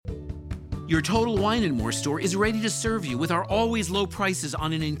Your Total Wine & More store is ready to serve you with our always low prices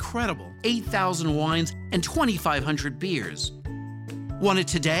on an incredible 8,000 wines and 2,500 beers. Want it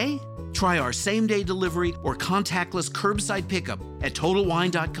today? Try our same-day delivery or contactless curbside pickup at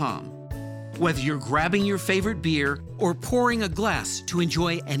TotalWine.com. Whether you're grabbing your favorite beer or pouring a glass to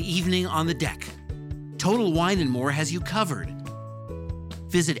enjoy an evening on the deck, Total Wine & More has you covered.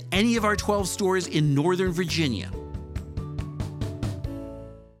 Visit any of our 12 stores in Northern Virginia.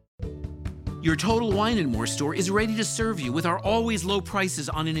 Your Total Wine & More store is ready to serve you with our always low prices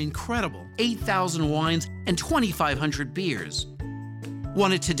on an incredible 8,000 wines and 2,500 beers.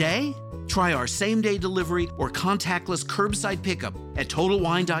 Want it today? Try our same-day delivery or contactless curbside pickup at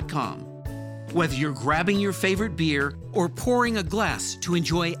TotalWine.com. Whether you're grabbing your favorite beer or pouring a glass to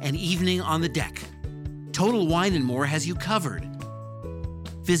enjoy an evening on the deck, Total Wine & More has you covered.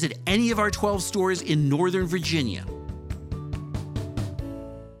 Visit any of our 12 stores in Northern Virginia.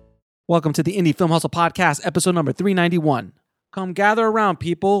 Welcome to the Indie Film Hustle Podcast, episode number 391. Come gather around,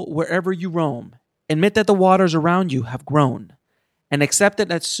 people, wherever you roam. Admit that the waters around you have grown, and accept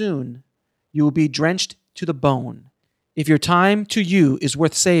that soon you will be drenched to the bone. If your time to you is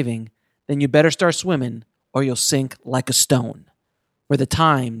worth saving, then you better start swimming, or you'll sink like a stone. For the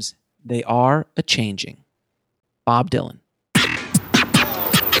times, they are a-changing. Bob Dylan.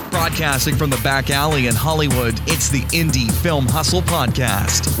 Broadcasting from the back alley in Hollywood, it's the Indie Film Hustle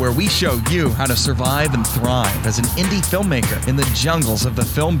Podcast, where we show you how to survive and thrive as an indie filmmaker in the jungles of the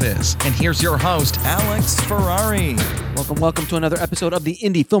film biz. And here's your host, Alex Ferrari. Welcome to another episode of the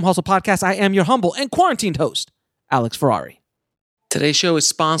Indie Film Hustle Podcast. I am your humble and quarantined host, Alex Ferrari. Today's show is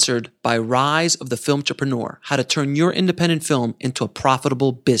sponsored by Rise of the Filmtrepreneur, how to turn your independent film into a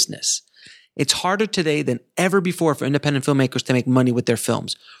profitable business. It's harder today than ever before for independent filmmakers to make money with their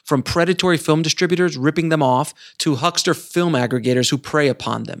films. From predatory film distributors ripping them off to huckster film aggregators who prey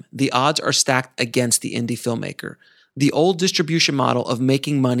upon them, the odds are stacked against the indie filmmaker. The old distribution model of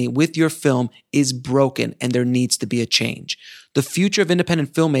making money with your film is broken, and there needs to be a change. The future of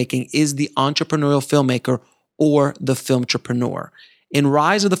independent filmmaking is the entrepreneurial filmmaker or the filmtrepreneur. In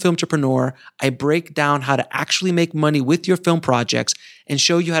Rise of the Filmtrepreneur, I break down how to actually make money with your film projects and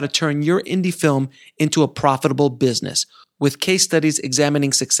show you how to turn your indie film into a profitable business. With case studies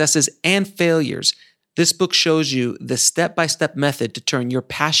examining successes and failures, this book shows you the step-by-step method to turn your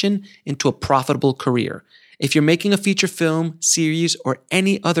passion into a profitable career. If you're making a feature film, series, or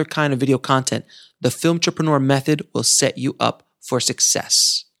any other kind of video content, the Filmtrepreneur method will set you up for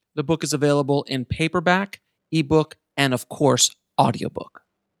success. The book is available in paperback, ebook, and of course, audiobook.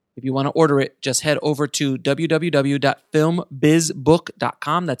 If you want to order it, just head over to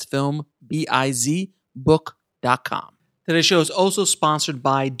www.filmbizbook.com. That's filmbizbook.com. Today's show is also sponsored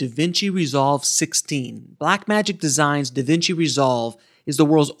by DaVinci Resolve 16. Blackmagic Design's DaVinci Resolve is the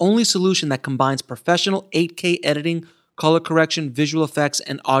world's only solution that combines professional 8K editing, color correction, visual effects,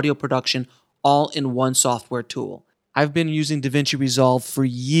 and audio production all in one software tool. I've been using DaVinci Resolve for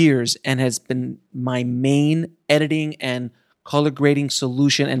years and has been my main editing and color grading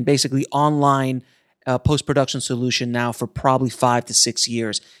solution and basically online post-production solution now for probably 5 to 6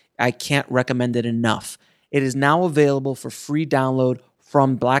 years. I can't recommend it enough. It is now available for free download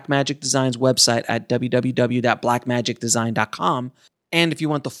from Blackmagic Design's website at www.blackmagicdesign.com. And if you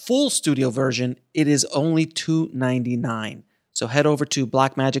want the full studio version, it is only $299. So head over to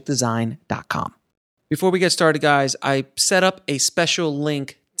blackmagicdesign.com. Before we get started, guys, I set up a special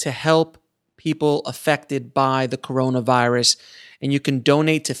link to help people affected by the coronavirus, and you can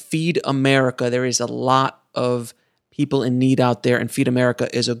donate to Feed America. There is a lot of people in need out there, and Feed America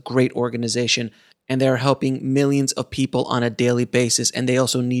is a great organization, and they're helping millions of people on a daily basis, and they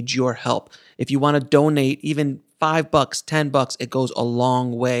also need your help. If you want to donate even $5, $10, it goes a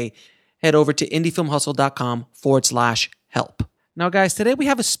long way. Head over to indiefilmhustle.com/help. Now, guys, today we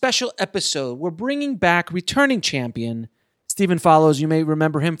have a special episode. We're bringing back returning champion Stephen Follows. You may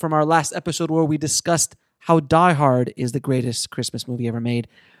remember him from our last episode where we discussed how Die Hard is the greatest Christmas movie ever made.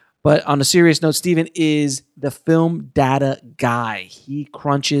 But on a serious note, Stephen is the film data guy. He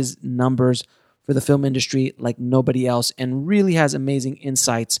crunches numbers for the film industry like nobody else and really has amazing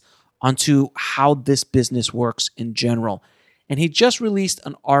insights onto how this business works in general. And he just released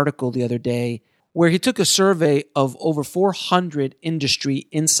an article the other day where he took a survey of over 400 industry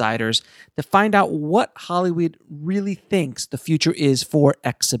insiders to find out what Hollywood really thinks the future is for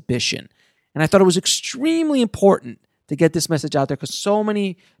exhibition. And I thought it was extremely important to get this message out there because so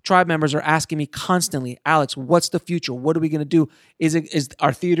many tribe members are asking me constantly, Alex, what's the future? What are we going to do? Is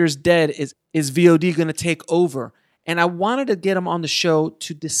our theaters dead? Is VOD going to take over? And I wanted to get him on the show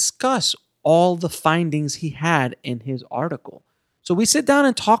to discuss all the findings he had in his article. So we sit down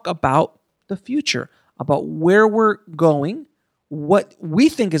and talk about the future, about where we're going, what we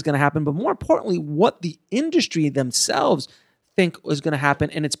think is going to happen, but more importantly, what the industry themselves think is going to happen.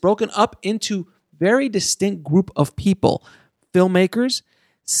 And it's broken up into very distinct group of people: filmmakers,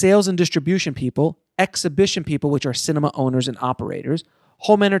 sales and distribution people, exhibition people, which are cinema owners and operators,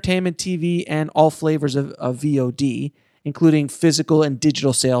 home entertainment, TV, and all flavors of VOD, including physical and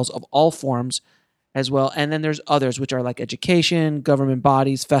digital sales of all forms as well. And then there's others, which are like education, government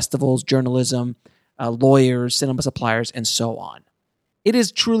bodies, festivals, journalism, lawyers, cinema suppliers, and so on. It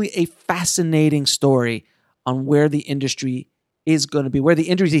is truly a fascinating story on where the industry is going to be, where the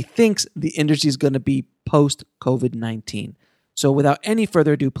industry thinks the industry is going to be post-COVID-19. So without any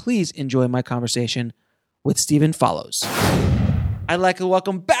further ado, please enjoy my conversation with Stephen Follows. I'd like to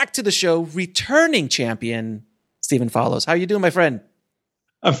welcome back to the show returning champion Stephen Follows. How are you doing, my friend?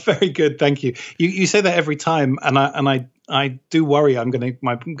 I'm very good, thank you. You say that every time, and I do worry I'm going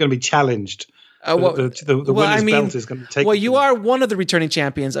to be challenged. The winner's belt is going to take. Well, you are one of the returning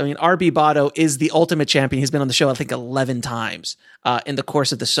champions. I mean, RB Botto is the ultimate champion. He's been on the show, I think, 11 times in the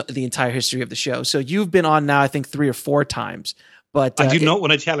course of the entire history of the show. So you've been on now, I think, 3 or 4 times. But I do not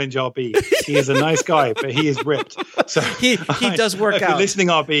want to challenge RB. He is a nice guy, but he is ripped. So he does work out. If you're listening,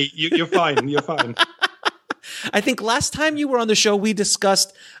 RB, you're fine. You're fine. I think last time you were on the show, we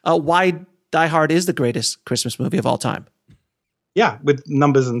discussed why Die Hard is the greatest Christmas movie of all time. Yeah, with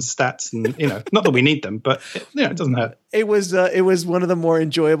numbers and stats, and not that we need them, but it doesn't hurt. It was one of the more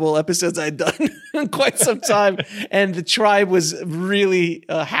enjoyable episodes I'd done in quite some time, and the tribe was really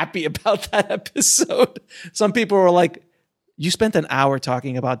happy about that episode. Some people were like, "You spent an hour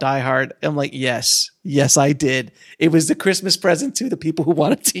talking about Die Hard." I'm like, yes, I did. It was the Christmas present to the people who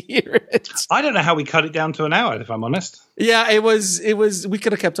wanted to hear it. I don't know how we cut it down to an hour, if I'm honest. Yeah, it was. We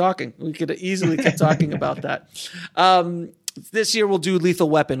could have kept talking. We could have easily kept talking about that. This year we'll do Lethal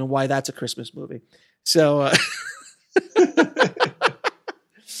Weapon and why that's a Christmas movie. So,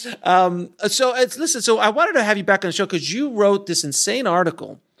 So I wanted to have you back on the show because you wrote this insane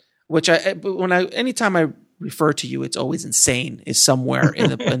article, which anytime I refer to you, it's always insane is somewhere in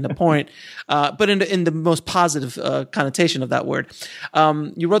the point, but in the most positive connotation of that word.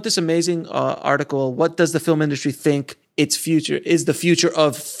 You wrote this amazing article. What does the film industry think its future is? The future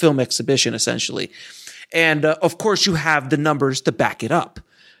of film exhibition, essentially. And of course, you have the numbers to back it up.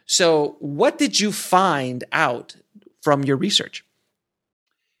 So what did you find out from your research?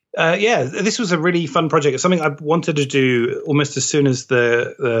 This was a really fun project. It's something I wanted to do almost as soon as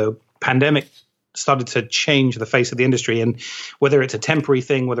the pandemic started to change the face of the industry. And whether it's a temporary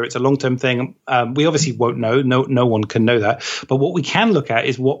thing, whether it's a long-term thing, we obviously won't know. No one can know that. But what we can look at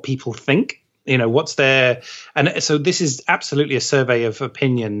is what people think. What's there. And so this is absolutely a survey of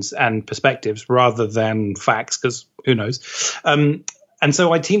opinions and perspectives rather than facts, because who knows? And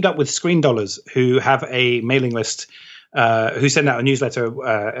so I teamed up with Screendollars, who have a mailing list, who send out a newsletter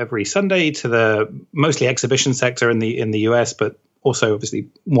every Sunday to the mostly exhibition sector in the US, but also obviously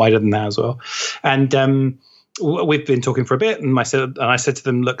wider than that as well. And we've been talking for a bit, and I said to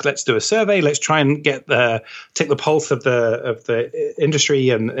them, look, let's do a survey. Let's try and take the pulse of the industry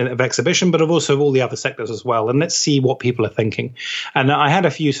and of exhibition, but of also all the other sectors as well. And let's see what people are thinking. And I had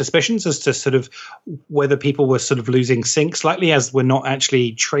a few suspicions as to sort of whether people were sort of losing sync slightly, as we're not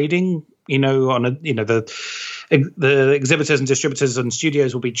actually trading, the exhibitors and distributors and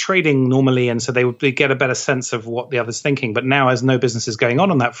studios will be trading normally, and so they would get a better sense of what the other's thinking. But now, as no business is going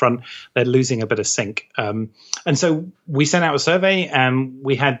on that front, they're losing a bit of sync. And so we sent out a survey, and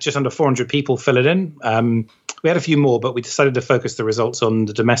we had just under 400 people fill it in. We had a few more, but we decided to focus the results on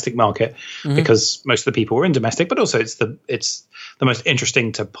the domestic market because most of the people were in domestic, but also it's the most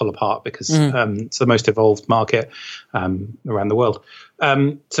interesting to pull apart because it's the most evolved market around the world.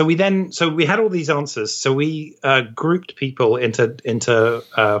 So we had all these answers. So we grouped people into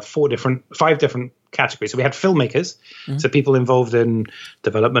 5 different categories. So we had filmmakers, so people involved in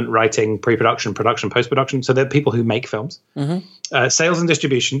development, writing, pre-production, production, post-production. So they're people who make films. Sales and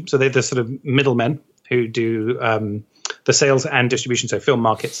distribution. So they're the sort of middlemen who do the sales and distribution, so film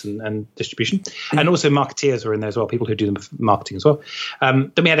markets and distribution. And also marketeers are in there as well, people who do the marketing as well.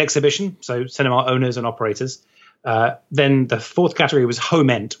 Then we had exhibition, so cinema owners and operators. Then the 4th category was home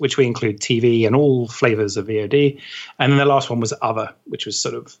end, which we include TV and all flavors of VOD. And then the last one was other, which was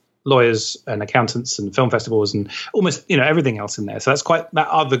sort of lawyers and accountants and film festivals and almost everything else in there. So that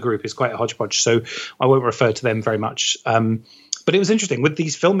other group is quite a hodgepodge. So I won't refer to them very much. But it was interesting with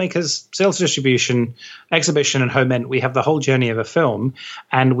these filmmakers, sales, distribution, exhibition, and home end. We have the whole journey of a film,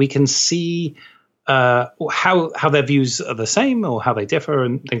 and we can see how their views are the same or how they differ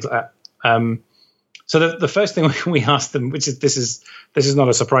and things like that. So the first thing we asked them, which is this is not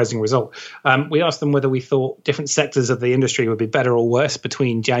a surprising result, we asked them whether we thought different sectors of the industry would be better or worse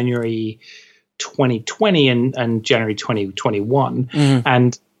between January 2020 and January 2021,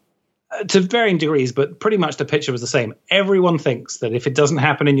 and to varying degrees, but pretty much the picture was the same. Everyone thinks that if it doesn't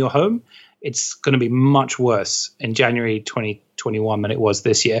happen in your home, it's going to be much worse in January 2021 than it was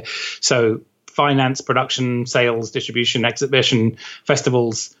this year. So finance, production, sales, distribution, exhibition,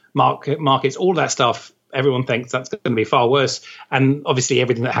 festivals, markets, all that stuff, everyone thinks that's going to be far worse. And obviously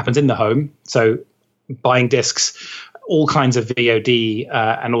everything that happens in the home, so buying discs, all kinds of VOD,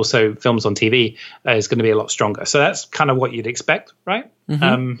 and also films on TV is going to be a lot stronger. So that's kind of what you'd expect, right?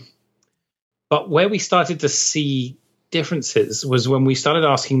 But where we started to see differences was when we started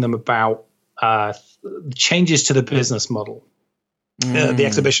asking them about changes to the business model, the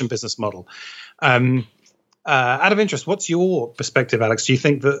exhibition business model. Out of interest, what's your perspective, Alex? Do you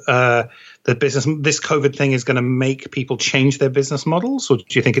think that this COVID thing is going to make people change their business models, or do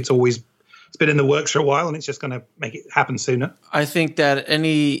you think it's been in the works for a while and it's just going to make it happen sooner? I think that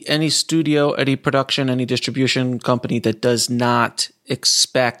any studio, any production, any distribution company that does not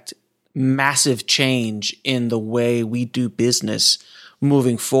expect massive change in the way we do business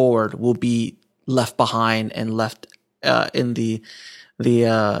moving forward will be left behind and left in the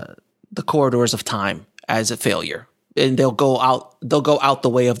corridors of time as a failure, and they'll go out the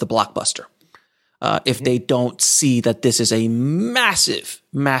way of the blockbuster if they don't see that this is a massive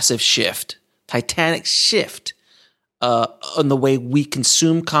shift, titanic shift on the way we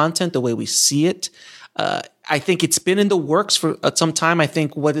consume content, the way we see it. I think it's been in the works for some time. I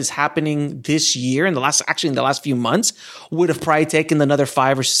think what is happening this year in the last few months would have probably taken another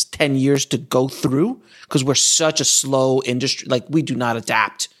 5 or 10 years to go through, because we're such a slow industry. Like, we do not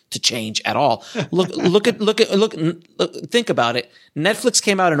adapt to change at all. Look, think about it. Netflix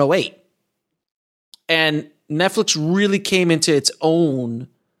came out in 2008, and Netflix really came into its own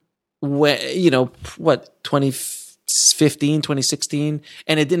when, 2015, 2016,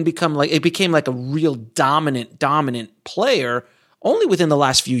 and it became like a real dominant player only within the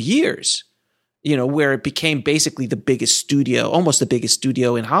last few years, where it became basically almost the biggest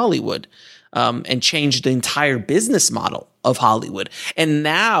studio in Hollywood, and changed the entire business model of Hollywood. And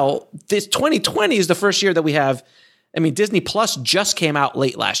now this 2020 is the first year that we have, Disney Plus just came out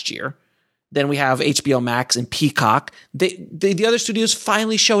late last year. Then we have HBO Max and Peacock. The other studios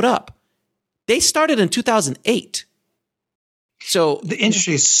finally showed up. They started in 2008. So the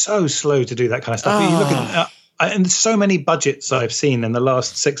industry is so slow to do that kind of stuff. You look at and so many budgets I've seen in the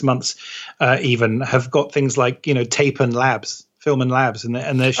last 6 months, even have got things like tape and labs, film and labs, and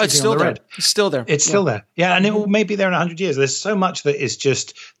they're shooting on the red. It's still there. It's still there. Yeah, and it will maybe there in 100 years. There's so much that is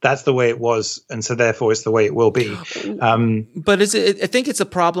just that's the way it was, and so therefore it's the way it will be. But I think it's a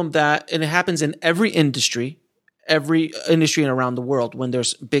problem and it happens in every industry around the world when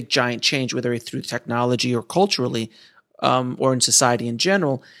there's big giant change, whether it's through technology or culturally, or in society in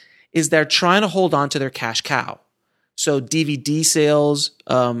general, is they're trying to hold on to their cash cow. So DVD sales,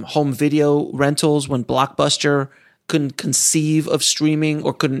 home video rentals, when Blockbuster couldn't conceive of streaming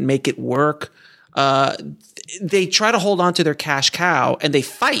or couldn't make it work, they try to hold on to their cash cow, and they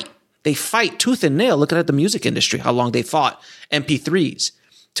fight. They fight tooth and nail. Look at the music industry, how long they fought MP3s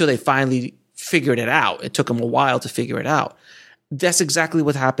till they finally figured it out. It took them a while to figure it out. That's exactly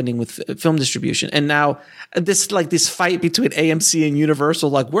what's happening with film distribution. And now this fight between AMC and Universal,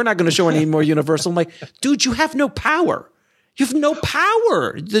 we're not going to show any more Universal. I'm like, dude, you have no power. You have no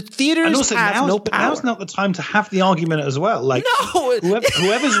power. The theaters have no power. Now's not the time to have the argument as well. No.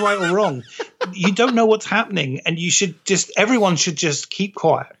 Whoever's right or wrong, you don't know what's happening, and everyone should just keep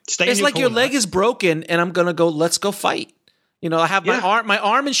quiet. It's like your leg is broken, and I'm going to go, let's go fight. I have my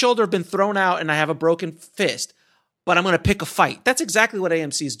arm and shoulder have been thrown out, and I have a broken fist. But I'm going to pick a fight. That's exactly what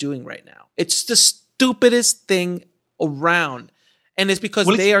AMC is doing right now. It's the stupidest thing around. And it's because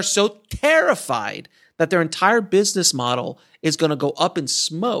they are so terrified that their entire business model is going to go up in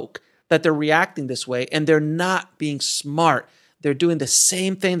smoke that they're reacting this way. And they're not being smart. They're doing the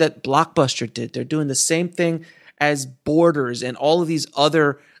same thing that Blockbuster did. They're doing the same thing as Borders and all of these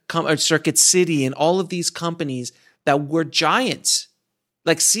other Circuit City and all of these companies that were giants,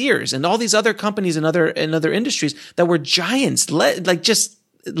 like Sears and all these other companies in other industries that were giants, just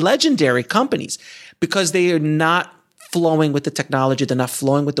legendary companies, because they are not flowing with the technology. They're not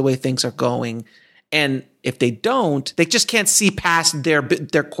flowing with the way things are going. And if they don't, they just can't see past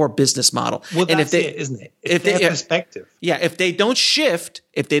their core business model. Well, and that's it, isn't it? It's their perspective. Yeah. If they don't shift,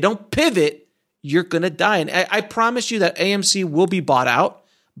 if they don't pivot, you're going to die. And I promise you that AMC will be bought out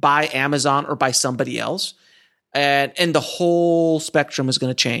by Amazon or by somebody else. And the whole spectrum is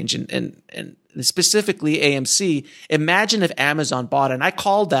going to change. And specifically AMC. Imagine if Amazon bought it. And I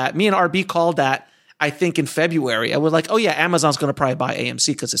called that. Me and RB called that, I think, in February. I was like, oh, yeah, Amazon's going to probably buy AMC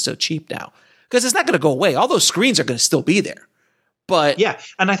because it's so cheap now. Because it's not going to go away. All those screens are going to still be there. But yeah,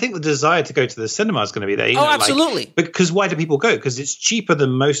 and I think the desire to go to the cinema is going to be there. Absolutely. Because why do people go? Because it's cheaper than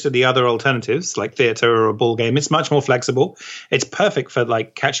most of the other alternatives, like theater or a ball game. It's much more flexible. It's perfect for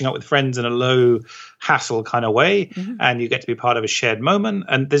like catching up with friends in a low hassle kind of way, and you get to be part of a shared moment.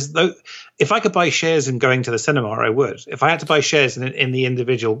 And if I could buy shares in going to the cinema, I would. If I had to buy shares in the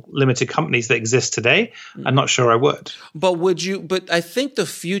individual limited companies that exist today, I'm not sure I would. But would you? But I think the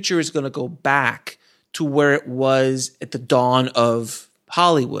future is going to go back to where it was at the dawn of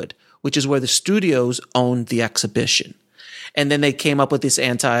Hollywood, which is where the studios owned the exhibition. And then they came up with this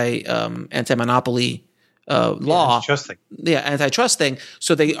anti-monopoly law. Antitrust thing. Yeah, antitrust thing.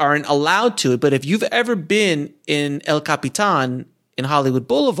 So they aren't allowed to. But if you've ever been in El Capitan in Hollywood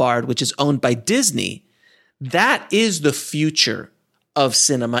Boulevard, which is owned by Disney, that is the future of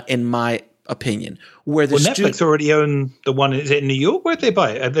cinema, in my opinion. Where the Netflix already own the one. Is it in New York? Where'd they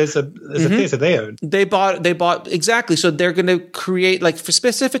buy it? There's a theater they own. They bought exactly. So they're going to create, like,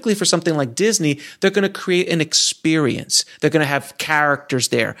 specifically for something like Disney, they're going to create an experience. They're going to have characters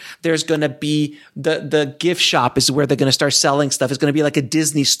there. There's going to be the gift shop is where they're going to start selling stuff. It's going to be like a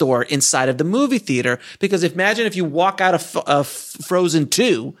Disney store inside of the movie theater. Because imagine if you walk out of Frozen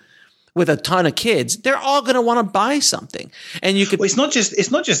 2 with a ton of kids, they're all going to want to buy something. And you could. Well, it's not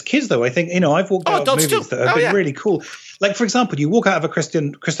just kids though. I think, I've walked out of movies that have been really cool. Like, for example, you walk out of a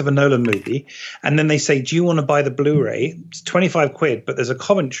Christopher Nolan movie, and then they say, "Do you want to buy the Blu-ray? It's $25, but there's a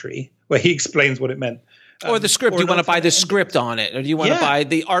commentary where he explains what it meant." Or the script. Do you want to buy the script on it, or do you want to buy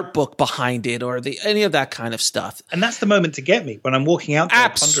the art book behind it, or any of that kind of stuff? And that's the moment to get me when I'm walking out there,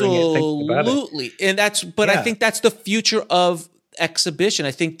 pondering it, thinking about it. Absolutely, and I think that's the future of exhibition.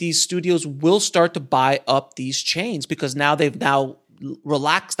 I think these studios will start to buy up these chains because now they've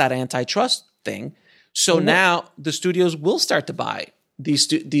relaxed that antitrust thing. So now the studios will start to buy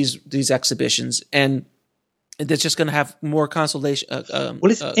these exhibitions, and they're just going to have more consolation.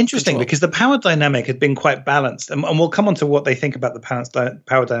 Well, it's interesting because the power dynamic had been quite balanced, and we'll come on to what they think about the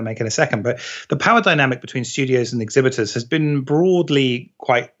power dynamic in a second. But the power dynamic between studios and exhibitors has been broadly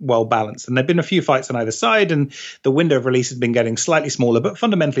quite well balanced, and there've been a few fights on either side, and the window of release has been getting slightly smaller, but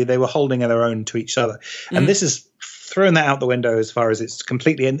fundamentally they were holding their own to each other. And this is thrown that out the window as far as it's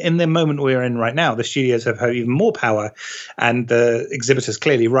completely in the moment we're in right now. The studios have even more power, and the exhibitors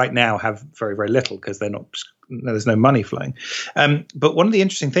clearly right now have very, very little because there's no money flowing. But one of the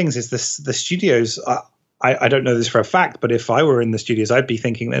interesting things is the studios I don't know this for a fact, but if I were in the studios, I'd be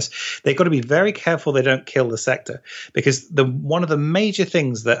thinking this. They've got to be very careful they don't kill the sector, because one of the major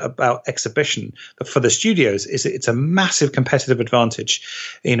things about exhibition for the studios is it's a massive competitive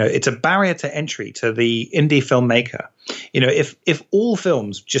advantage. It's a barrier to entry to the indie filmmaker. If all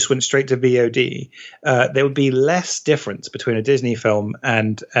films just went straight to VOD, there would be less difference between a Disney film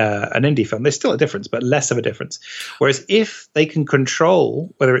and an indie film. There's still a difference, but less of a difference. Whereas if they can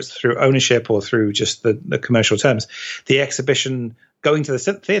control, whether it's through ownership or through just the commercial terms, the exhibition going to the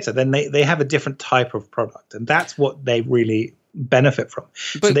theater, then they have a different type of product. And that's what they really benefit from.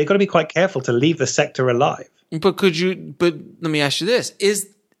 So they've got to be quite careful to leave the sector alive. But let me ask you this.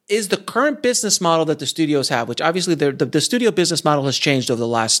 Is the current business model that the studios have, which obviously the studio business model has changed over the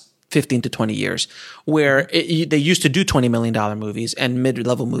last 15 to 20 years, where they used to do $20 million movies and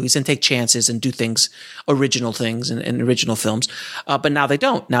mid-level movies and take chances and do original things and original films. But now they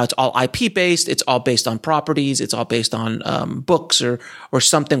don't. Now it's all IP based. It's all based on properties. It's all based on books or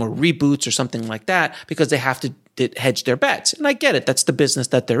something, or reboots or something like that, because they have to hedge their bets. And I get it. That's the business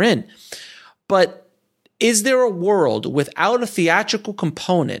that they're in. But is there a world without a theatrical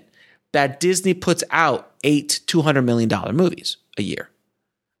component that Disney puts out 8 $200 million movies a year?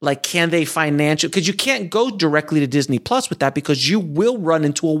 Like, can they financially? Because you can't go directly to Disney Plus with that, because you will run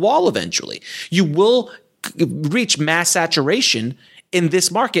into a wall eventually. You will reach mass saturation in this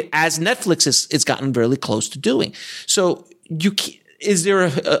market, as Netflix has gotten really close to doing. So, is there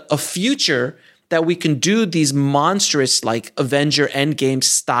a future that we can do these monstrous, like Avenger Endgame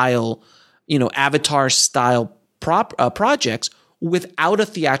style, Avatar style projects without a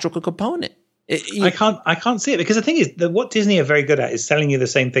theatrical component? I can't see it, because the thing is that what Disney are very good at is selling you the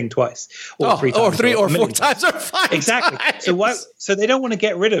same thing twice, or 3 times, or 3 or 4 times, or 5 exactly. times. So they don't want to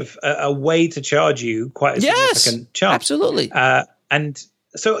get rid of a way to charge you quite a significant charge. Absolutely. And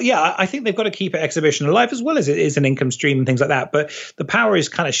So, yeah, I think they've got to keep exhibition alive as well as it is an income stream and things like that. But the power is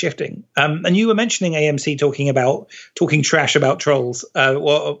kind of shifting. And you were mentioning AMC talking trash about trolls,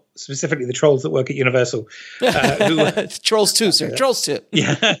 well, specifically the trolls that work at Universal. Trolls 2, sir. Trolls 2.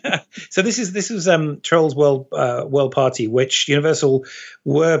 Yeah. So this is Trolls World Party, which Universal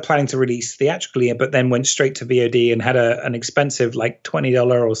were planning to release theatrically, but then went straight to VOD and had an expensive like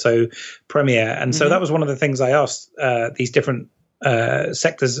 $20 or so premiere. And so that was one of the things I asked these different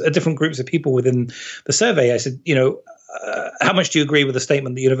sectors, different groups of people within the survey. I said, how much do you agree with the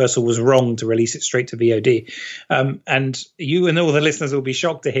statement that Universal was wrong to release it straight to VOD? And you and all the listeners will be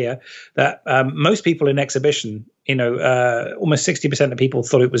shocked to hear that most people in exhibition, almost 60% of people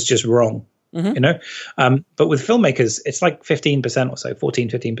thought it was just wrong. But with filmmakers, it's like 15% or so,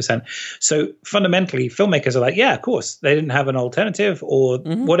 15%. So fundamentally, filmmakers are like, yeah, of course, they didn't have an alternative or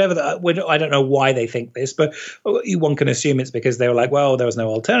whatever. I don't know why they think this, but one can assume it's because they were like, well, there was no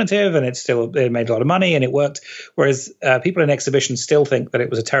alternative and it made a lot of money and it worked. Whereas people in exhibition still think that it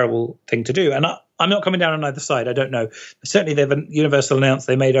was a terrible thing to do. And I'm not coming down on either side. I don't know. Certainly, Universal announced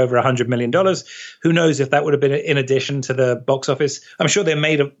they made over $100 million. Who knows if that would have been in addition to the box office? I'm sure they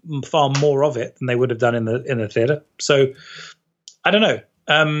made far more of it than they would have done in the theater. So I don't know.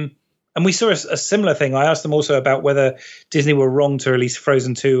 And we saw a similar thing. I asked them also about whether Disney were wrong to release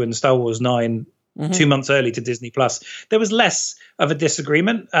Frozen 2 and Star Wars 9 2 months early to Disney Plus. There was less of a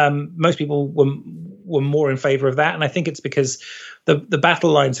disagreement. Most people were more in favor of that, and I think it's because the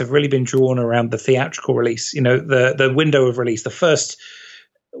battle lines have really been drawn around the theatrical release. The window of release, the first.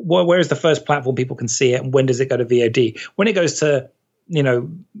 Where is the first platform people can see it, and when does it go to VOD? When it goes to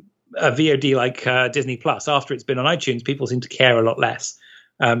a VOD like Disney Plus after it's been on iTunes, people seem to care a lot less.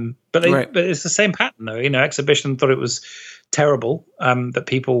 But it's the same pattern though. Exhibition thought it was terrible that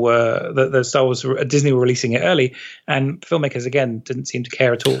people were that Star Wars Disney were releasing it early, and filmmakers again didn't seem to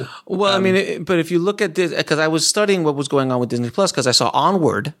care at all. Well, but if you look at this, because I was studying what was going on with Disney Plus, because I saw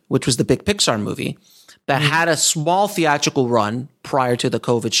Onward, which was the big Pixar movie that had a small theatrical run prior to the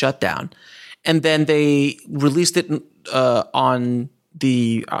COVID shutdown, and then they released it on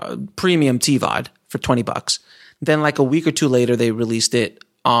the premium TVOD for $20. Then, like a week or two later, they released it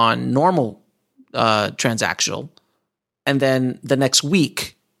on normal transactional. And then the next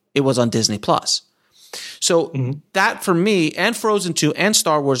week, it was on Disney Plus. So that for me, and Frozen 2 and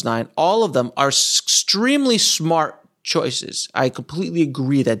Star Wars 9, all of them are extremely smart choices. I completely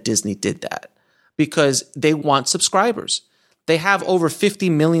agree that Disney did that because they want subscribers. They have over 50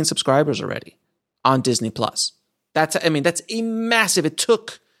 million subscribers already on Disney Plus. That's a massive. It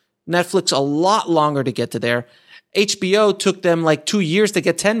took Netflix a lot longer to get to there. HBO took them like 2 years to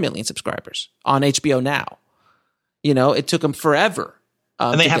get 10 million subscribers on HBO Now. It took them forever.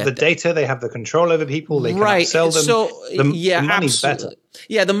 And they have the data, they have the control over people, they can sell them. So, the money's better.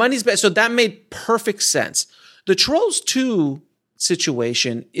 Yeah, the money's better. So that made perfect sense. The Trolls 2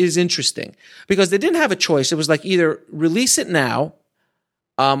 situation is interesting because they didn't have a choice. It was like either release it now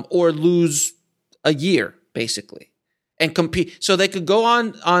or lose a year, basically, and compete. So they could go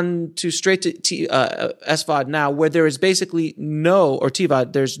on to straight to SVOD now, where there is basically or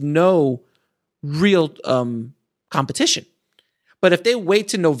TVOD, there's no real competition. But if they wait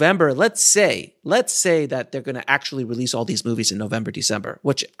to November, let's say that they're going to actually release all these movies in November, December,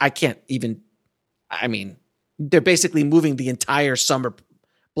 which I can't even, they're basically moving the entire summer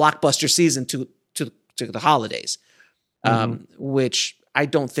blockbuster season to the holidays, which I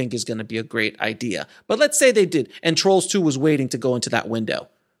don't think is going to be a great idea. But let's say they did, and Trolls 2 was waiting to go into that window.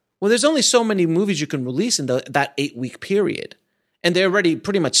 Well, there's only so many movies you can release in that 8-week period. And they're already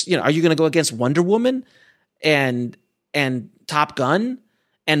pretty much, are you going to go against Wonder Woman and Top Gun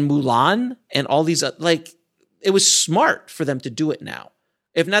and Mulan and all these, it was smart for them to do it now.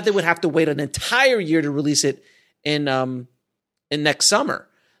 If not, they would have to wait an entire year to release it in next summer.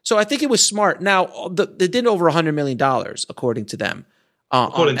 So I think it was smart. Now, they did over $100 million, according to them.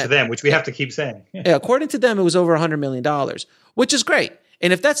 According to them, which we have to keep saying. Yeah, according to them, it was over $100 million, which is great.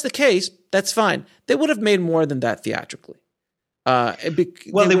 And if that's the case, that's fine. They would have made more than that theatrically. They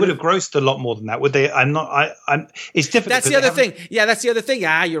would have grossed a lot more than that, would they? It's difficult. That's the other thing. Yeah, that's the other thing.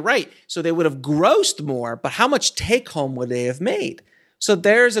 Yeah, you're right. So they would have grossed more, but how much take home would they have made? So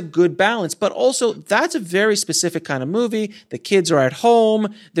there's a good balance, but also that's a very specific kind of movie. The kids are at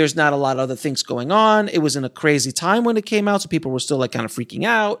home. There's not a lot of other things going on. It was in a crazy time when it came out, so people were still kind of freaking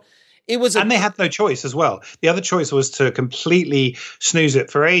out. And they had no choice as well. The other choice was to completely snooze it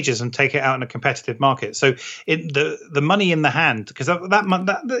for ages and take it out in a competitive market. So the money in the hand, because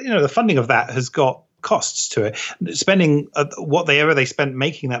the funding of that has got costs to it. Spending whatever they spent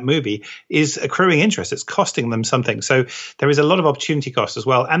making that movie is accruing interest. It's costing them something. So there is a lot of opportunity cost as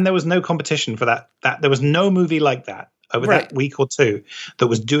well. And there was no competition for that. There was no movie like that over that week or two that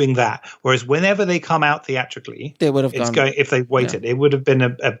was doing that. Whereas whenever they come out theatrically, they would have gone. If they waited, it would have been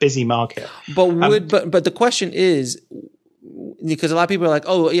a busy market. But the question is, because a lot of people are like,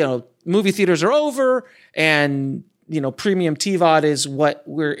 oh, movie theaters are over, and premium TVOD is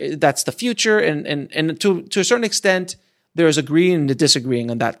that's the future, and to a certain extent, there's agreeing and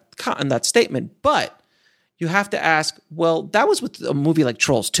disagreeing on that statement. But you have to ask, well, that was with a movie like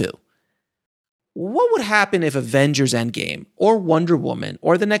Trolls 2. What would happen if Avengers Endgame or Wonder Woman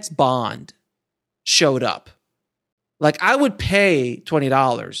or the next Bond showed up? Like, I would pay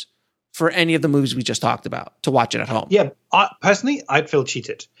 $20 for any of the movies we just talked about to watch it at home. Yeah, personally, I'd feel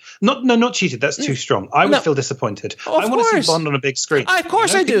cheated. Not cheated. That's too strong. I would feel disappointed. I want to see Bond on a big screen. Of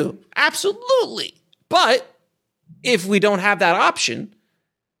course I do. Absolutely. But if we don't have that option,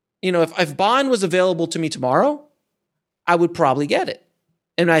 if Bond was available to me tomorrow, I would probably get it.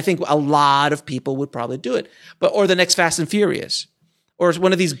 And I think a lot of people would probably do it. Or the next Fast and Furious, or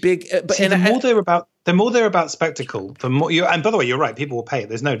one of these big. The more they're about spectacle, the more and by the way, you're right. People will pay it.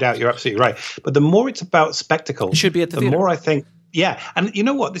 There's no doubt. You're absolutely right. But the more it's about spectacle, it should be at the theater. More I think. Yeah. And you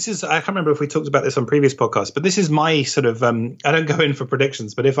know what? I can't remember if we talked about this on previous podcasts, but this is my sort of, I don't go in for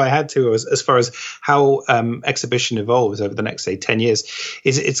predictions, but if I had to, as far as how exhibition evolves over the next, say, 10 years,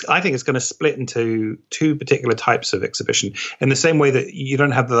 I think it's going to split into two particular types of exhibition. In the same way that you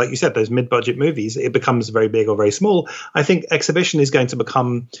don't have, like you said, those mid-budget movies, it becomes very big or very small. I think exhibition is going to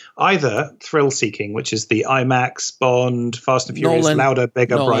become either thrill-seeking, which is the IMAX, Bond, Fast and Furious, louder,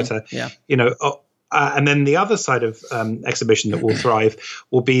 bigger, brighter, and then the other side of exhibition that will thrive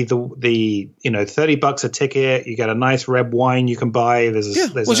will be the $30 a ticket. You get a nice red wine you can buy.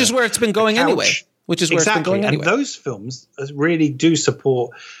 Which is where it's been going anyway. And those films really do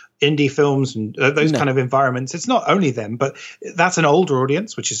support indie films and those kind of environments. It's not only them, but that's an older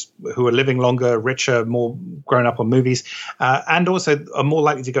audience, who are living longer, richer, more grown up on movies, and also are more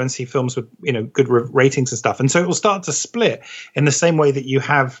likely to go and see films with good ratings and stuff. And so it will start to split in the same way that you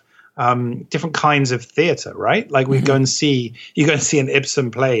have different kinds of theater, right? Like you go and see an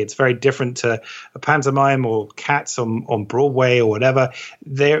Ibsen play. It's very different to a pantomime or Cats on Broadway or whatever.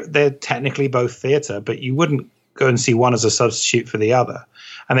 They're technically both theater, but you wouldn't go and see one as a substitute for the other,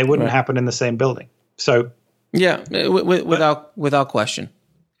 and they wouldn't happen in the same building. So without question.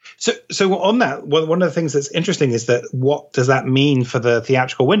 So on that, one of the things that's interesting is that what does that mean for the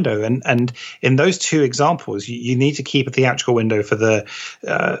theatrical window? And in those two examples, you need to keep a theatrical window for the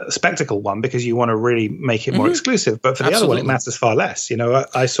spectacle one because you want to really make it more exclusive. But for the other one, it matters far less.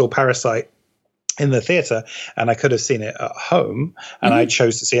 I saw Parasite in the theater, and I could have seen it at home, and I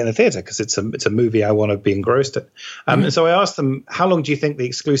chose to see it in the theater because it's a movie I want to be engrossed in. And so I asked them, how long do you think the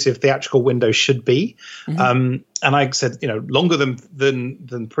exclusive theatrical window should be? And I said, longer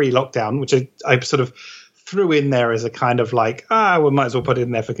than pre-lockdown, which I sort of threw in there as a kind of like, we might as well put it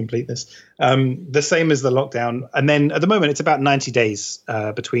in there for completeness. The same as the lockdown. And then at the moment, it's about 90 days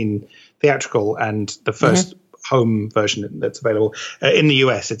between theatrical and the first home version that's available. In the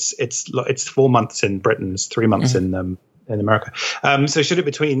US, it's 4 months in Britain, it's 3 months in America. So should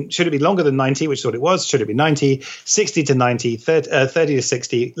it be longer than 90, which is what it was? Should it be 90, 60 to 90, 30 to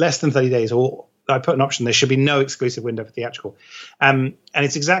 60, less than 30 days, or I put an option, there should be no exclusive window for theatrical. And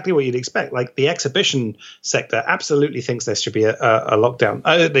it's exactly what you'd expect. Like the exhibition sector absolutely thinks there should be a lockdown.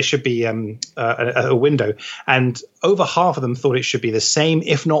 There should be a window. And over half of them thought it should be the same,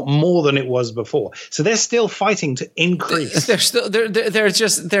 if not more than it was before. So they're still fighting to increase. They're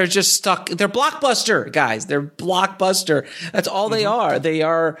just stuck. They're Blockbuster, guys. They're Blockbuster. That's all they are. They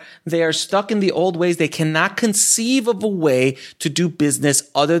are stuck in the old ways. They cannot conceive of a way to do business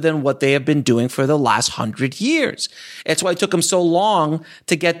other than what they have been doing for the last 100 years. It's why it took them so long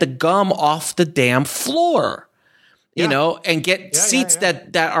to get the gum off the damn floor, and get seats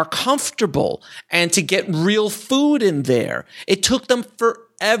that are comfortable and to get real food in there. It took them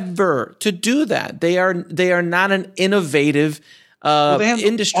forever to do that. They are not an innovative they have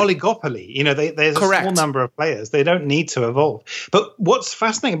industry. Oligopoly. There's a small number of players. They don't need to evolve. But what's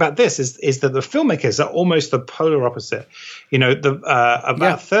fascinating about this is that the filmmakers are almost the polar opposite. About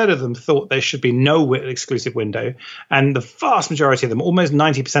a third of them thought there should be no exclusive window, and the vast majority of them, almost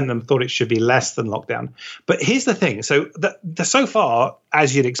 90% of them, thought it should be less than lockdown. But here's the thing: so so far,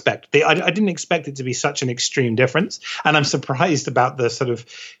 as you'd expect. I didn't expect it to be such an extreme difference. And I'm surprised about the sort of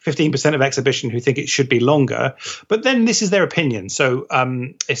 15% of exhibition who think it should be longer. But then this is their opinion. So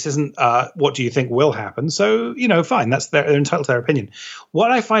this isn't what do you think will happen? So, fine. They're entitled to their opinion.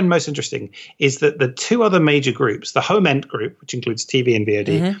 What I find most interesting is that the two other major groups, the home end group, which includes TV and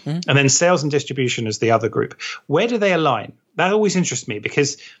VOD, and then sales and distribution as the other group, where do they align? That always interests me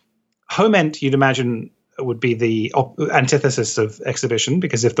because home end, you'd imagine, would be the antithesis of exhibition,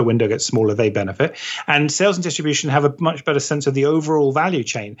 because if the window gets smaller, they benefit. And sales and distribution have a much better sense of the overall value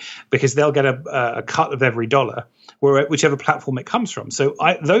chain because they'll get a cut of every dollar, whichever platform it comes from. So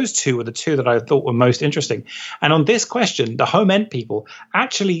those two are the two that I thought were most interesting. And on this question, the home end people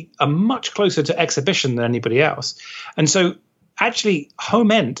actually are much closer to exhibition than anybody else. And so actually,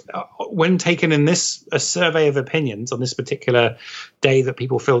 home end, when taken in a survey of opinions on this particular day that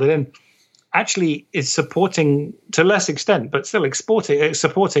people filled it in, actually is supporting, to less extent, but still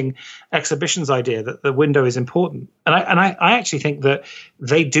supporting exhibition's idea that the window is important. And I actually think that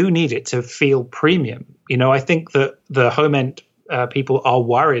they do need it to feel premium. I think that the home end people are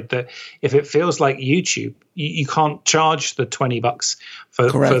worried that if it feels like YouTube, you can't charge the $20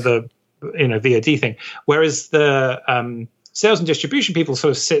 for the VOD thing, whereas the sales and distribution people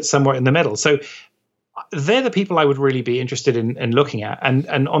sort of sit somewhere in the middle. So they're the people I would really be interested in looking at.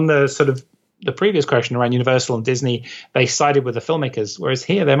 And on the sort of the previous question around Universal and Disney, they sided with the filmmakers, whereas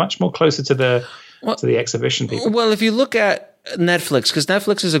here they're much more closer to the exhibition people. Well, if you look at Netflix, because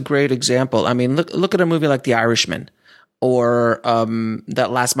Netflix is a great example. I mean, look at a movie like The Irishman, or that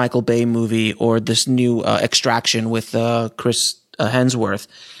last Michael Bay movie, or this new Extraction with Chris Hemsworth.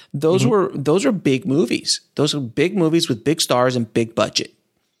 Those are big movies. Those are big movies with big stars and big budget.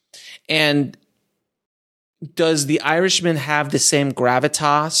 And does The Irishman have the same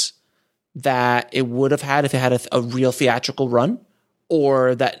gravitas that it would have had if it had a real theatrical run,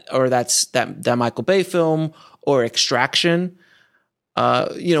 or that's that Michael Bay film or Extraction?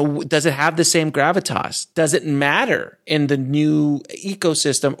 Does it have the same gravitas? Does it matter in the new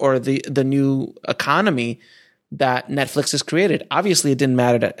ecosystem or the new economy that Netflix has created? Obviously, it didn't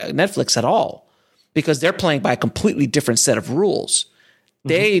matter to Netflix at all because they're playing by a completely different set of rules.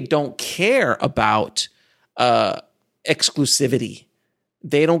 They don't care about exclusivity.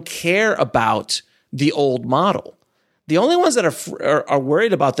 They don't care about the old model. The only ones that are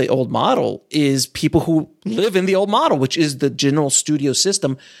worried about the old model is people who live in the old model, which is the general studio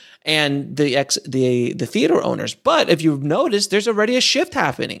system and the theater owners. But if you've noticed, there's already a shift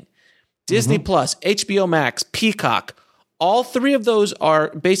happening. Disney Plus, HBO Max, Peacock, all three of those are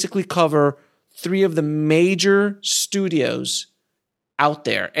basically cover three of the major studios out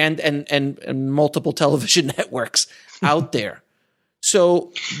there and multiple television networks out there.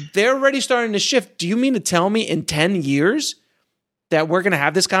 So they're already starting to shift. Do you mean to tell me in 10 years that we're going to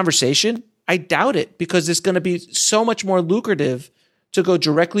have this conversation? I doubt it, because it's going to be so much more lucrative to go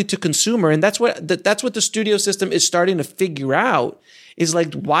directly to consumer. And that's what the studio system is starting to figure out, is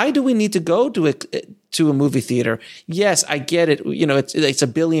like, why do we need to go to a movie theater? Yes, I get it. It's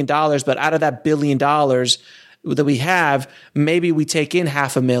 $1 billion, but out of that $1 billion that we have, maybe we take in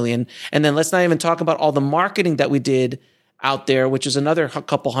 $500,000. And then let's not even talk about all the marketing that we did out there, which is another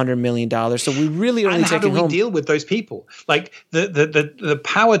couple $100 million. So we really only take it home. And how do we deal with those people? Like the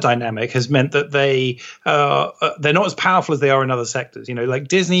power dynamic has meant that they're not as powerful as they are in other sectors. Like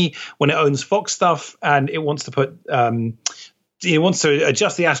Disney, when it owns Fox stuff and it wants to put he wants to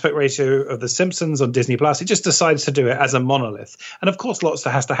adjust the aspect ratio of The Simpsons on Disney Plus. It just decides to do it as a monolith. And of course, lots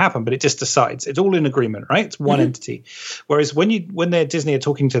has to happen, but it just decides. It's all in agreement, right? It's one entity. Whereas when they're Disney are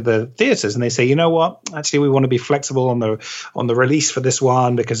talking to the theaters and they say, you know what, actually we want to be flexible on the release for this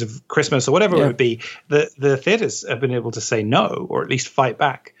one because of Christmas or whatever it would be, the theaters have been able to say no, or at least fight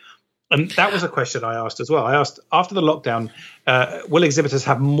back. And that was a question I asked as well. I asked, after the lockdown, will exhibitors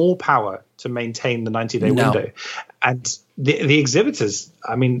have more power to maintain the 90-day window? And the exhibitors,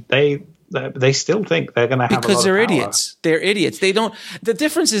 I mean, they still think they're going to have because a lot they're of power. idiots. They're idiots. They don't. The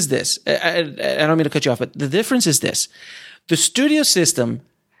difference is this. I don't mean to cut you off, but the difference is this: the studio system,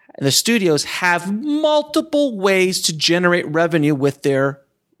 the studios have multiple ways to generate revenue with their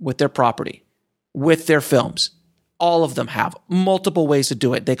property, with their films. All of them have multiple ways to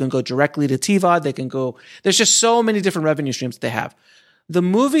do it. They can go directly to TVOD. They can go. There's just so many different revenue streams that they have. The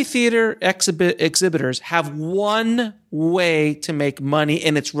movie theater exhibitors have one way to make money,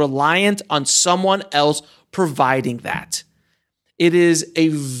 and it's reliant on someone else providing that. It is a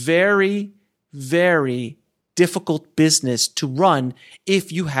very, very difficult business to run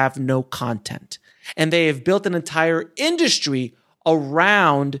if you have no content. And they have built an entire industry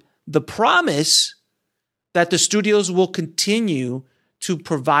around the promise that the studios will continue to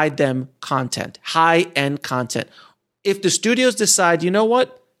provide them content, high-end content. If the studios decide, you know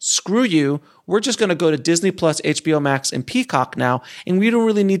what, screw you, we're just going to go to Disney Plus, HBO Max, and Peacock now, and we don't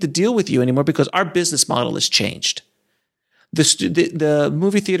really need to deal with you anymore because our business model has changed. The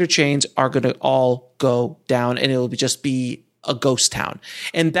movie theater chains are going to all go down, and it'll just be a ghost town.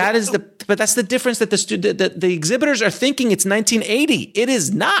 And that's the difference that the exhibitors are thinking it's 1980. It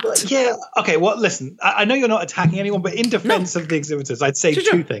is not. Yeah. Okay. Well, listen, I know you're not attacking anyone, but in defense of the exhibitors, I'd say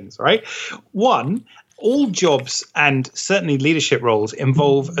two things, right? One, all jobs and certainly leadership roles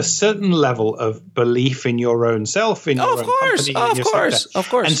involve a certain level of belief in your own self, in your own company, in your sector. Of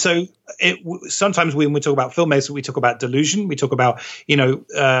course. And so sometimes when we talk about filmmakers, we talk about delusion. We talk about,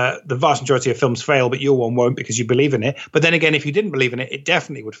 the vast majority of films fail, but your one won't because you believe in it. But then again, if you didn't believe in it, it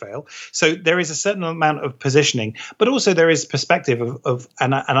definitely would fail. So there is a certain amount of positioning, but also there is perspective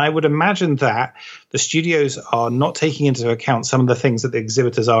and I would imagine that the studios are not taking into account some of the things that the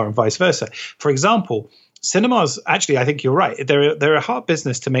exhibitors are and vice versa. For example, cinemas, actually, I think you're right. They're a hard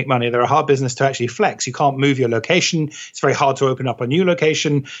business to make money. They're a hard business to actually flex. You can't move your location. It's very hard to open up a new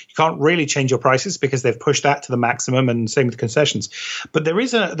location. You can't really change your prices because they've pushed that to the maximum, and same with concessions. But there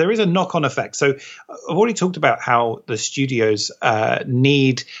is a knock-on effect. So I've already talked about how the studios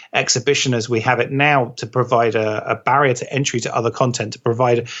need exhibition as we have it now to provide a barrier to entry to other content, to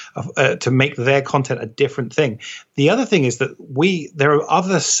provide to make their content a different thing. The other thing is that there are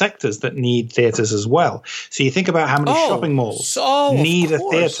other sectors that need theaters as well. So you think about how many shopping malls need a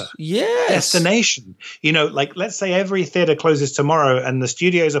theater. Yes. Destination. Like let's say every theater closes tomorrow and the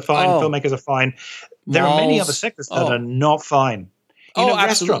studios are fine, filmmakers are fine. There are many other sectors that are not fine. Absolutely.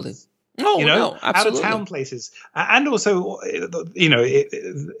 Restaurants. Absolutely. Out-of-town places. And also,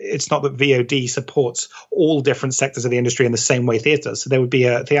 it's not that VOD supports all different sectors of the industry in the same way theater does. So there would be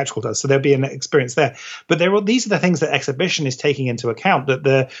a theatrical does. So there'd be an experience there. But these are the things that exhibition is taking into account,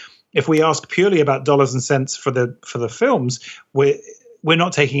 that if we ask purely about dollars and cents for the films, we're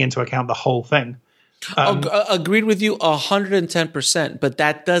not taking into account the whole thing. Agreed with you 110%, but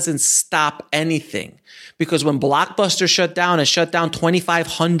that doesn't stop anything, because when Blockbuster shut down, it shut down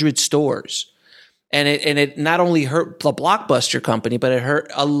 2,500 stores. And it not only hurt the Blockbuster company, but it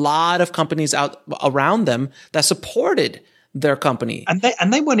hurt a lot of companies out around them that supported their company. And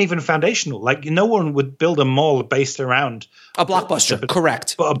they weren't even foundational. Like, no one would build a mall based around a Blockbuster.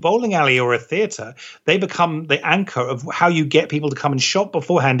 Correct. But a bowling alley or a theater, they become the anchor of how you get people to come and shop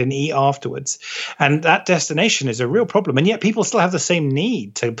beforehand and eat afterwards. And that destination is a real problem. And yet people still have the same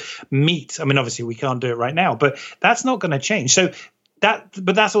need to meet. I mean, obviously we can't do it right now, but that's not going to change. So but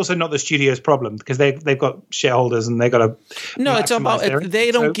that's also not the studio's problem, because they've got shareholders and they've got to. No, it's about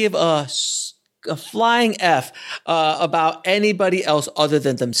they don't give a flying F about anybody else other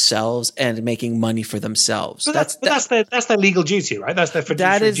than themselves and making money for themselves. But that's their legal duty, right? That's their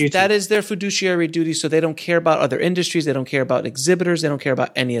fiduciary duty. That is their fiduciary duty. So they don't care about other industries. They don't care about exhibitors. They don't care about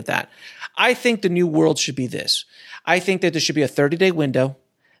any of that. I think the new world should be this. I think that there should be a 30-day window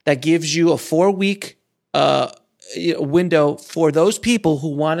that gives you a 4-week window for those people who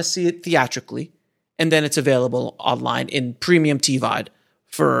want to see it theatrically, and then it's available online in premium TVOD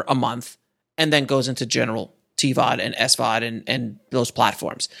for a month, and then goes into general TVOD and SVOD and those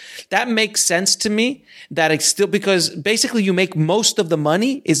platforms. That makes sense to me. That it's still, because basically you make most of the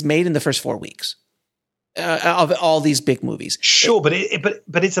money is made in the first 4 weeks of all these big movies. Sure, but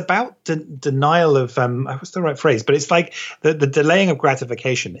it's about denial of what's the right phrase? But it's like the delaying of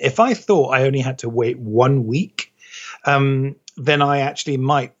gratification. If I thought I only had to wait 1 week, then I actually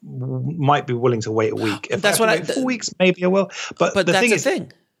might be willing to wait a week. If that's I have to wait 4 weeks, maybe I will. But the that's thing the is,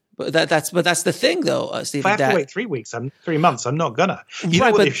 thing. But that's the thing, though, Steve. If I have to wait 3 weeks, 3 months, I'm not gonna. You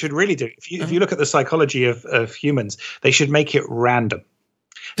know what they should really do? If you look at the psychology of humans, they should make it random.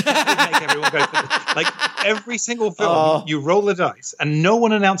 Make everyone go like every single film, you roll the dice, and no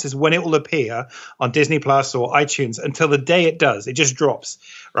one announces when it will appear on Disney Plus or iTunes until the day it does. It just drops,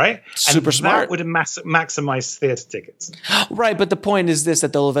 right? Super smart. That would maximize theater tickets, right? But the point is this: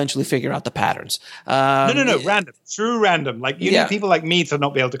 that they'll eventually figure out the patterns. No, random, true random. Like you need people like me to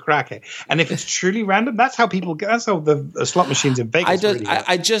not be able to crack it. And if it's truly random, that's how people get. That's how the slot machines in Vegas.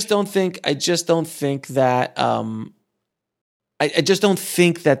 I just don't think that. I just don't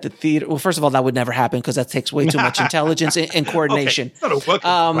think that the theater. Well, first of all, that would never happen because that takes way too much intelligence and coordination.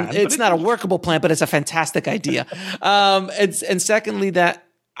 Okay. It's not a workable plan. But it's a fantastic idea. And secondly, that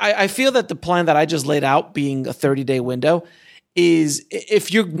I feel that the plan that I just laid out, being a 30-day window, is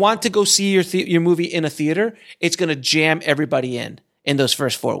if you want to go see your movie in a theater, it's going to jam everybody in those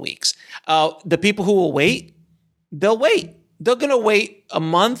first 4 weeks. The people who will wait, they'll wait. They're going to wait a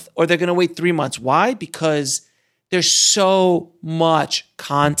month, or they're going to wait 3 months. Why? Because There's so much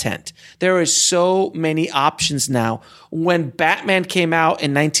content. There is so many options now. When Batman came out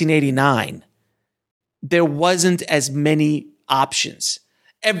in 1989, there wasn't as many options.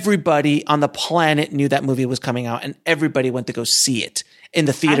 Everybody on the planet knew that movie was coming out, and everybody went to go see it in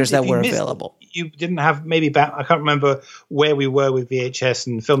the theaters that were available. You didn't have I can't remember where we were with VHS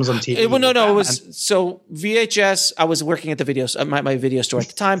and films on TV. It was so VHS. I was working at the my video store at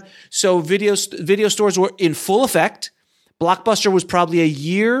the time. So video stores were in full effect. Blockbuster was probably a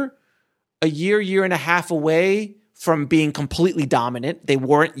year and a half away from being completely dominant. They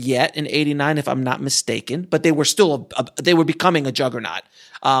weren't yet in '89, if I'm not mistaken, but they were still they were becoming a juggernaut.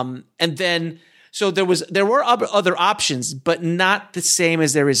 And then. So there were other options, but not the same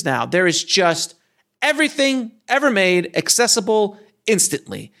as there is now. There is just everything ever made accessible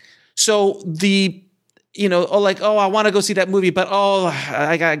instantly. So I want to go see that movie, but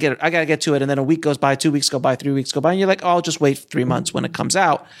I gotta get to it. And then a week goes by, 2 weeks go by, 3 weeks go by, and you're like, I'll just wait 3 months when it comes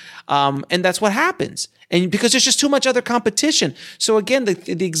out. And that's what happens. And because there's just too much other competition. So again,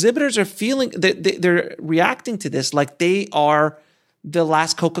 the exhibitors are feeling they're reacting to this like they are the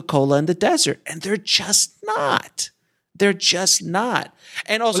last Coca-Cola in the desert. And they're just not. They're just not.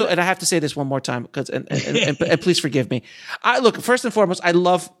 And also, and I have to say this one more time, because and please forgive me. First and foremost, I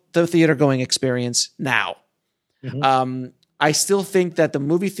love the theater going experience now. Mm-hmm. I still think that the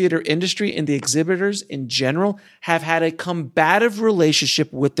movie theater industry and the exhibitors in general have had a combative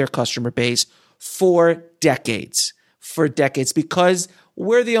relationship with their customer base for decades. Because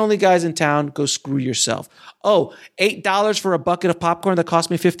we're the only guys in town. Go screw yourself. Oh, $8 for a bucket of popcorn that cost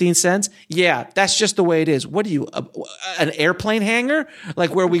me 15 cents? Yeah, that's just the way it is. What are you, an airplane hangar?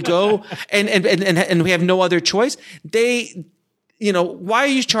 Like where we go and we have no other choice? Why are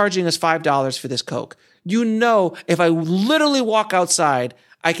you charging us $5 for this Coke? If I literally walk outside,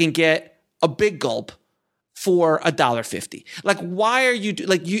 I can get a big gulp for $1.50. Like, why are you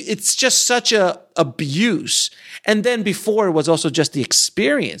it's just such a abuse. And then before, it was also just the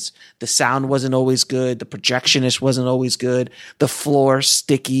experience. The sound wasn't always good. The projectionist wasn't always good. The floor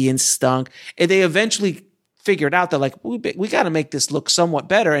sticky and stunk. And they eventually figured out that we got to make this look somewhat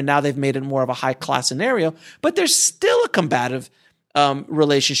better. And now they've made it more of a high class scenario, but there's still a combative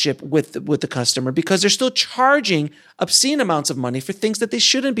relationship with the customer, because they're still charging obscene amounts of money for things that they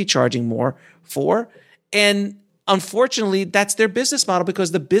shouldn't be charging more for. And unfortunately, that's their business model,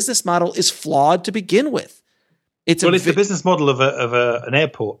 because the business model is flawed to begin with. It's the business model of an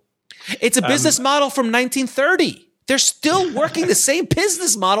airport. It's a business model from 1930. They're still working the same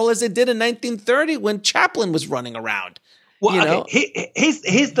business model as they did in 1930 when Chaplin was running around. Well,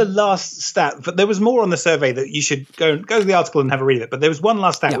 here's the last stat. But there was more on the survey that you should go to the article and have a read of it. But there was one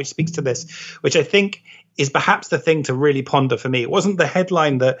last stat which speaks to this, which I think is perhaps the thing to really ponder for me. It wasn't the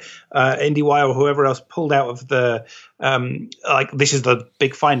headline that IndieWire or whoever else pulled out of the this is the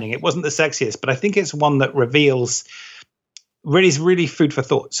big finding. It wasn't the sexiest, but I think it's one that reveals really food for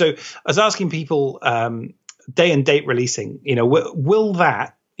thought. So I was asking people day and date releasing. Will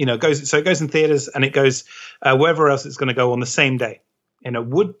that it goes in theaters and it goes wherever else it's going to go on the same day.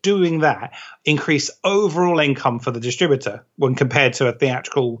 Would doing that increase overall income for the distributor when compared to a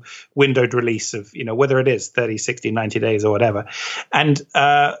theatrical windowed release of, whether it is 30, 60, 90 days or whatever. And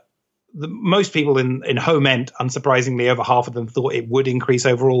most people in home end, unsurprisingly, over half of them thought it would increase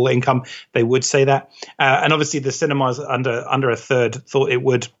overall income. They would say that. And obviously the cinemas under a third thought it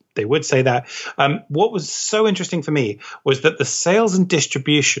would. They would say that. What was so interesting for me was that the sales and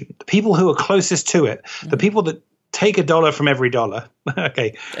distribution, the people who are closest to it, the people that take $1 from every dollar.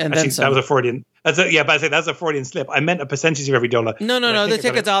 Okay, and actually, that was a Freudian. That's a Freudian slip. I meant a percentage of every dollar. No. They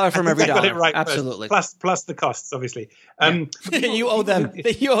take $1 from every dollar. Got it right. Absolutely. Plus the costs, obviously. You owe them.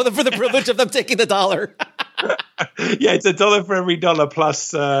 You owe them for the privilege of them taking the $1. Yeah, it's $1 for every dollar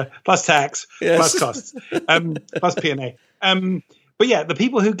plus tax, plus costs, plus P&A. But yeah, the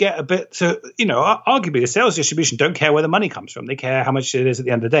people who get a bit arguably the sales distribution don't care where the money comes from. They care how much it is at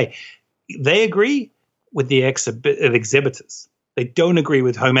the end of the day. They agree with the exhibitors. They don't agree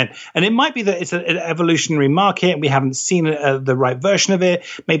with home end. And it might be that it's an evolutionary market and we haven't seen the right version of it.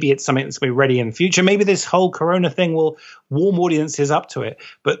 Maybe it's something that's going to be ready in the future. Maybe this whole Corona thing will warm audiences up to it.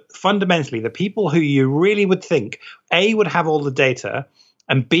 But fundamentally, the people who you really would think, A, would have all the data,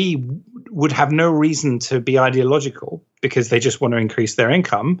 and B, would have no reason to be ideological because they just want to increase their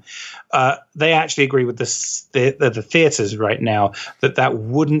income, they actually agree with the theaters right now that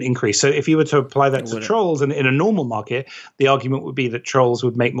wouldn't increase. So if you were to apply that to Trolls in a normal market, the argument would be that Trolls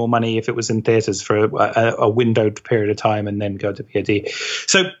would make more money if it was in theaters for a windowed period of time and then go to VOD.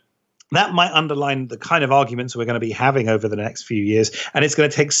 So that might underline the kind of arguments we're going to be having over the next few years. And it's going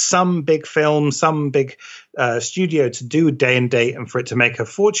to take some big film, some big studio to do day and date, and for it to make a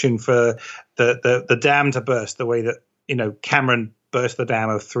fortune for the dam to burst the way that, Cameron burst the dam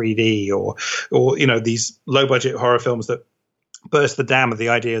of 3D or these low budget horror films that burst the dam of the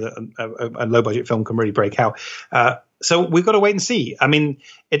idea that a low budget film can really break out. So we've got to wait and see. I mean,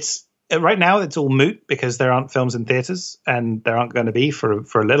 right now it's all moot because there aren't films in theaters, and there aren't going to be for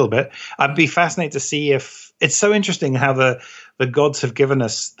a little bit. I'd be fascinated to see if it's so interesting how the gods have given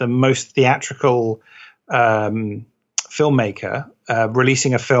us the most theatrical filmmaker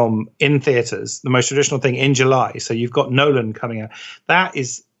releasing a film in theaters, the most traditional thing in July. So you've got Nolan coming out. That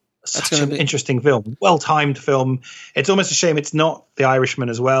is such an interesting film, well-timed film. It's almost a shame it's not The Irishman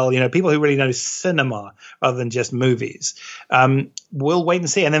as well. People who really know cinema rather than just movies. We'll wait and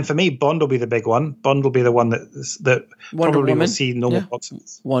see. And then for me, Bond will be the big one. Bond will be the one that probably will see normal box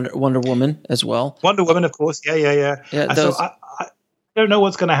office. Wonder Woman as well. Wonder Woman, of course. Yeah. So I don't know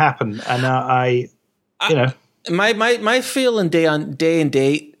what's going to happen, and my feel in day and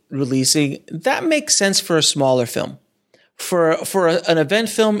date releasing, that makes sense for a smaller film. For an event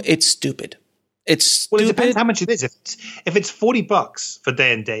film, it's stupid. It's stupid. Well, it depends how much it is. If it's $40 for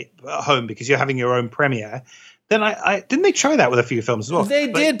day and date at home because you're having your own premiere, then I didn't they try that with a few films as well? They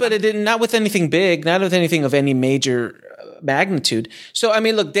did, but it didn't. Not with anything big. Not with anything of any major magnitude. So I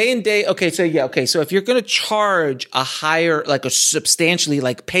mean, look, day and date. Okay, so So if you're going to charge a higher, like a substantially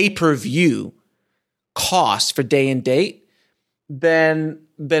like pay-per-view cost for day and date, then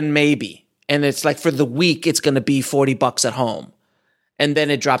maybe. And it's like for the week, it's going to be $40 at home. And then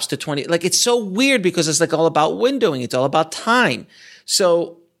it drops to 20. Like, it's so weird because it's like all about windowing. It's all about time.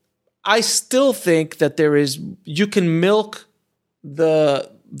 So I still think that you can milk the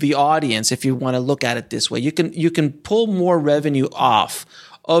audience if you want to look at it this way. You can pull more revenue off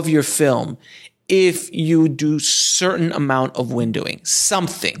of your film if you do certain amount of windowing,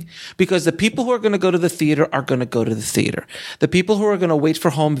 something, because the people who are going to go to the theater are going to go to the theater. The people who are going to wait for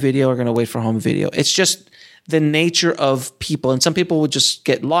home video are going to wait for home video. It's just the nature of people. And some people will just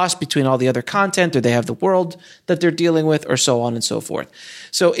get lost between all the other content, or they have the world that they're dealing with, or so on and so forth.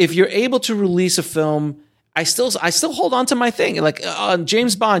 So if you're able to release a film, I still hold on to my thing. Like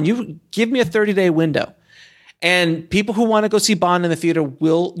James Bond, you give me a 30-day window. And people who want to go see Bond in the theater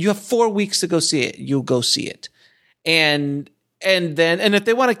you have 4 weeks to go see it. You'll go see it. And if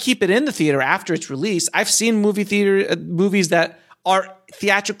they want to keep it in the theater after it's released, I've seen movies that are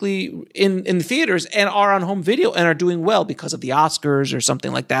theatrically in the theaters and are on home video and are doing well because of the Oscars or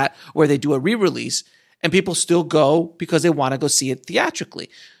something like that, where they do a re-release and people still go because they want to go see it theatrically.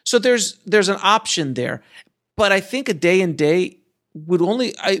 So there's an option there. But I think a day and date would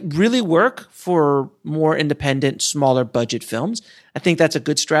only really work for more independent, smaller budget films. I think that's a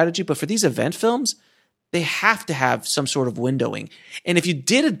good strategy. But for these event films, they have to have some sort of windowing. And if you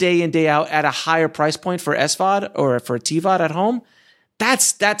did a day in, day out at a higher price point for SVOD or for TVOD at home,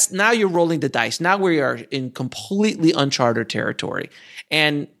 that's now you're rolling the dice. Now we are in completely uncharted territory.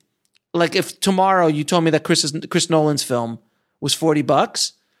 And like if tomorrow you told me that Chris Nolan's film was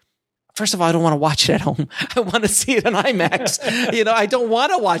 $40, first of all, I don't want to watch it at home. I want to see it in IMAX. I don't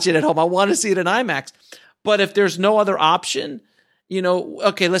want to watch it at home. I want to see it in IMAX. But if there's no other option,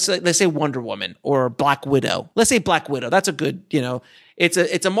 okay, let's say Wonder Woman or Black Widow. Let's say Black Widow. That's a good,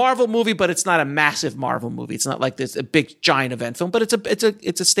 it's a Marvel movie, but it's not a massive Marvel movie. It's not like this a big giant event film, but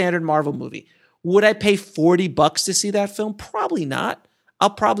it's a standard Marvel movie. Would I pay $40 to see that film? Probably not. I'll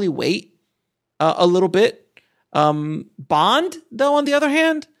probably wait a little bit. Bond, though, on the other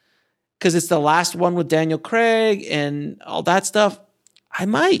hand, because it's the last one with Daniel Craig and all that stuff, I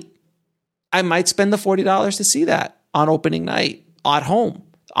might spend the $40 to see that on opening night at home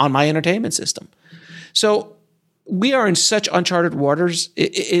on my entertainment system. So we are in such uncharted waters.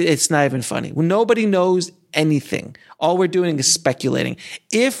 It's not even funny. Nobody knows anything. All we're doing is speculating.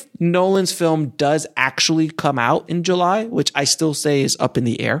 If Nolan's film does actually come out in July, which I still say is up in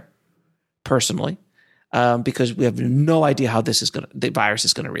the air, personally, because we have no idea how the virus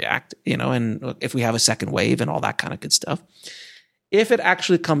is going to react, and if we have a second wave and all that kind of good stuff. If it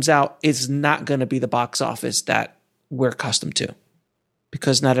actually comes out, it's not going to be the box office that we're accustomed to,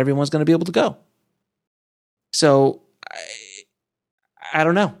 because not everyone's going to be able to go. So I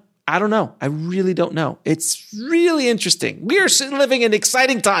don't know. I really don't know. It's really interesting. We are living in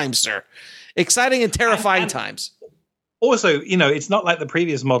exciting times, sir. Exciting and terrifying times. Also, it's not like the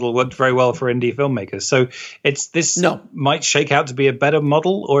previous model worked very well for indie filmmakers. So might shake out to be a better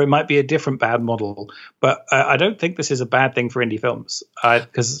model, or it might be a different bad model. But I don't think this is a bad thing for indie films,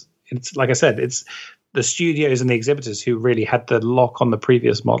 because it's like I said, the studios and the exhibitors who really had the lock on the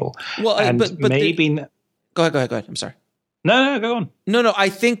previous model. Well, and but maybe go ahead. I'm sorry. No, go on. No. I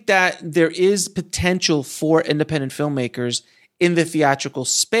think that there is potential for independent filmmakers in the theatrical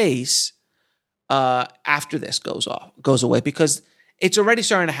space after this goes away, because it's already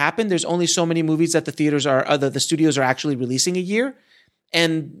starting to happen. There's only so many movies that the studios are actually releasing a year,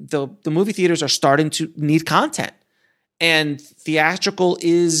 and the movie theaters are starting to need content. And theatrical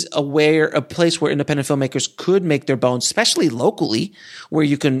is a place where independent filmmakers could make their bones, especially locally, where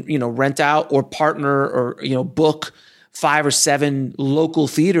you can, rent out or partner or, book 5 or 7 local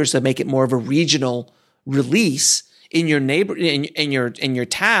theaters to make it more of a regional release in your in your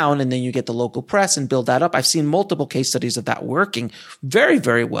town, and then you get the local press and build that up. I've seen multiple case studies of that working very,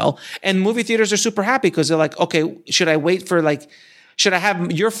 very well. And movie theaters are super happy because they're like, okay, should I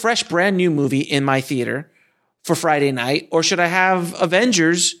have your fresh brand new movie in my theater for Friday night, or should I have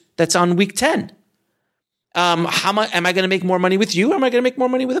Avengers that's on week 10? How much am I going to make more money with you, or am I going to make more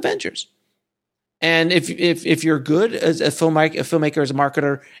money with Avengers? And if you're good as a filmmaker, as a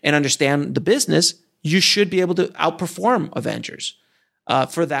marketer, and understand the business, you should be able to outperform Avengers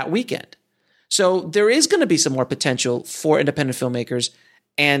for that weekend. So there is going to be some more potential for independent filmmakers,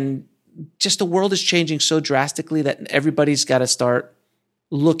 and just the world is changing so drastically that everybody's got to start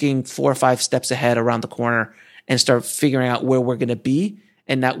looking 4 or 5 steps ahead around the corner and start figuring out where we're going to be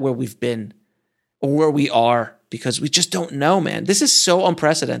and not where we've been or where we are, because we just don't know, man. This is so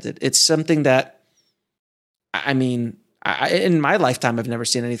unprecedented. It's something that, I mean, in my lifetime, I've never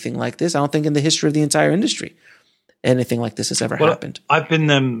seen anything like this. I don't think in the history of the entire industry anything like this has ever happened. I've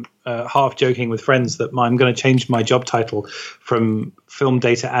been half joking with friends that I'm going to change my job title from film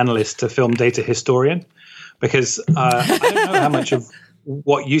data analyst to film data historian, because I don't know how much of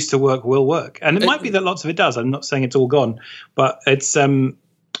what used to work will work. And it might be that lots of it does. I'm not saying it's all gone, but it's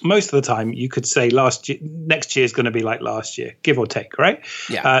most of the time you could say next year is going to be like last year, give or take, right?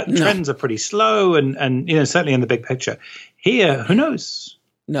 Yeah. Trends are pretty slow and certainly in the big picture. Here, who knows?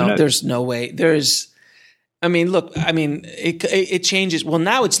 No, there's no way. It changes. Well,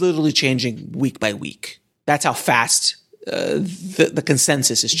 now it's literally changing week by week. That's how fast the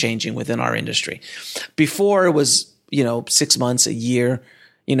consensus is changing within our industry. Before it was, 6 months, a year,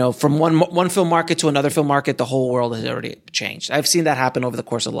 from one film market to another film market, the whole world has already changed. I've seen that happen over the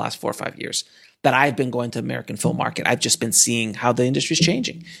course of the last 4 or 5 years that I've been going to American film market. I've just been seeing how the industry is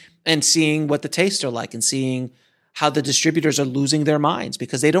changing and seeing what the tastes are like and seeing how the distributors are losing their minds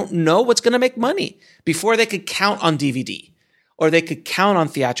because they don't know what's going to make money. Before they could count on DVD, or they could count on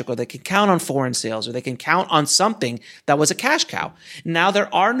theatrical, they could count on foreign sales, or they can count on something that was a cash cow. Now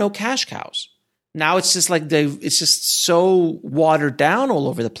there are no cash cows. Now it's just like it's just so watered down all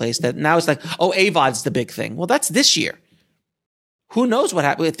over the place that now it's like, oh, AVOD's the big thing. Well, that's this year. Who knows what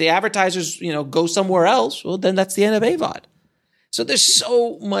happens if the advertisers, go somewhere else? Well, then that's the end of AVOD. So there's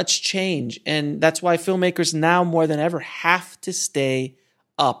so much change, and that's why filmmakers now more than ever have to stay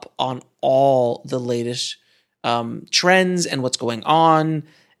up on all the latest trends and what's going on,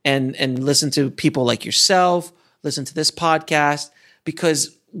 and listen to people like yourself, listen to this podcast,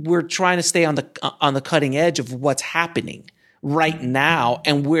 because we're trying to stay on the cutting edge of what's happening right now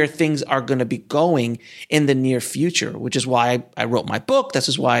and where things are going to be going in the near future, which is why I wrote my book. This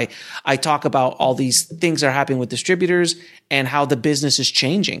is why I talk about all these things that are happening with distributors and how the business is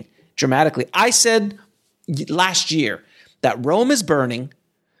changing dramatically. I said last year that Rome is burning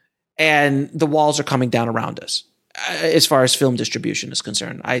and the walls are coming down around us as far as film distribution is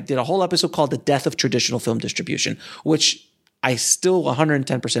concerned. I did a whole episode called The Death of Traditional Film Distribution, which I still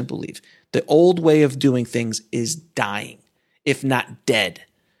 110% believe the old way of doing things is dying, if not dead.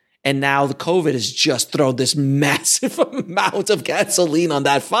 And now the COVID has just thrown this massive amount of gasoline on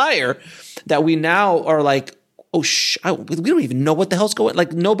that fire that we now are like, we don't even know what the hell's going on.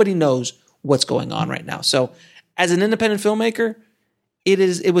 Like nobody knows what's going on right now. So as an independent filmmaker,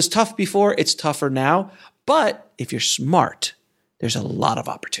 it was tough before, it's tougher now. But if you're smart, there's a lot of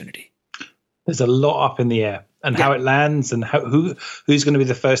opportunity. There's a lot up in the air. And how it lands, and who's going to be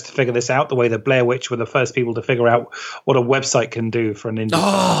the first to figure this out, the way the Blair Witch were the first people to figure out what a website can do for an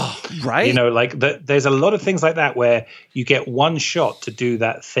indie film. Right. There's a lot of things like that where you get one shot to do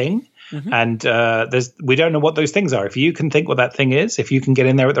that thing. Mm-hmm. And we don't know what those things are. If you can think what that thing is, if you can get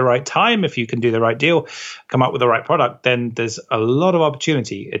in there at the right time, if you can do the right deal, come up with the right product, then there's a lot of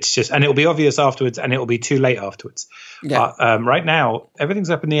opportunity. It's just, and it'll be obvious afterwards, and it'll be too late afterwards. Yeah. But right now, everything's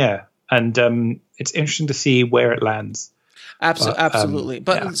up in the air. And it's interesting to see where it lands. Absolutely.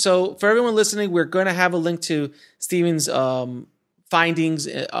 So for everyone listening, we're going to have a link to Steven's findings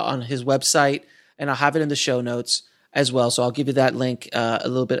on his website, and I'll have it in the show notes. as well. So I'll give you that link a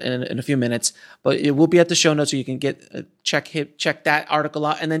little bit in a few minutes, but it will be at the show notes so you can get check that article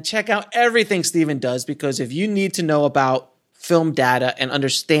out, and then check out everything Steven does, because if you need to know about film data and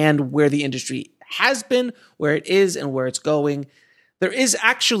understand where the industry has been, where it is, and where it's going, there is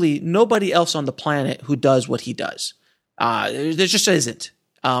actually nobody else on the planet who does what he does. There just isn't.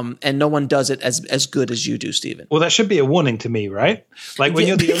 And no one does it as good as you do, Steven. Well, that should be a warning to me, right? Like when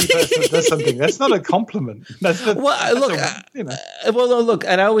you're the only person that does something, that's not a compliment. Look,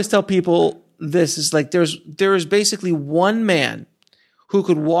 and I always tell people this is like there is basically one man who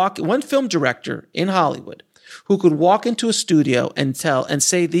could one film director in Hollywood who could walk into a studio and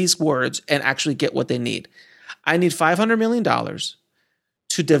say these words and actually get what they need. I need $500 million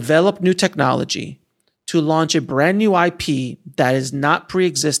to develop new technology, to launch a brand new IP that is not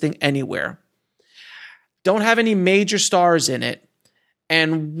pre-existing anywhere, don't have any major stars in it,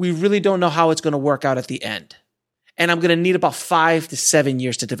 and we really don't know how it's going to work out at the end. And I'm going to need about 5 to 7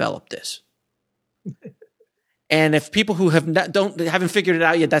 years to develop this. And if people who haven't figured it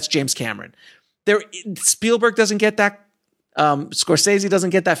out yet, that's James Cameron. Spielberg doesn't get that. Scorsese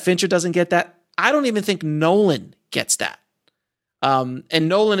doesn't get that. Fincher doesn't get that. I don't even think Nolan gets that. And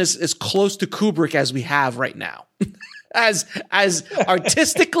Nolan is as close to Kubrick as we have right now, as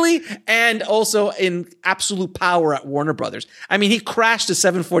artistically and also in absolute power at Warner Brothers. I mean, he crashed a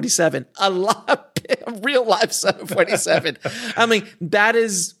 747, a real life 747. I mean,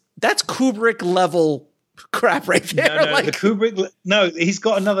 that's Kubrick level crap right there. He's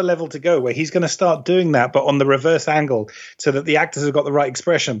got another level to go where he's going to start doing that, but on the reverse angle, so that the actors have got the right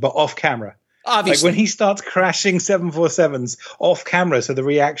expression, but off camera. Obviously. Like when he starts crashing 747s off camera, so the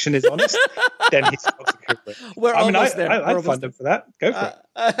reaction is honest, then he starts to Kubrick. We're almost there. I'd fund him for that. Go for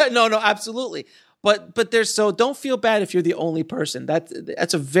it. No, absolutely. But don't feel bad if you're the only person.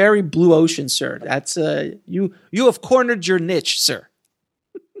 That's a very blue ocean, sir. That's you have cornered your niche, sir.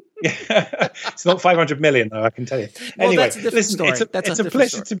 It's not 500 million, though, I can tell you. Anyway, listen, it's a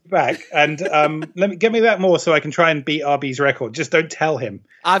pleasure to be back, and get me back more so I can try and beat RB's record. Just don't tell him.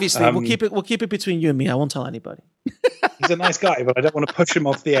 Obviously, we'll keep it between you and me. I won't tell anybody. He's a nice guy, but I don't want to push him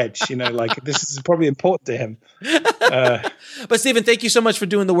off the edge. This is probably important to him. But Steven, thank you so much for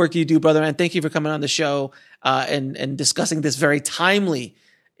doing the work you do, brother, and thank you for coming on the show and discussing this very timely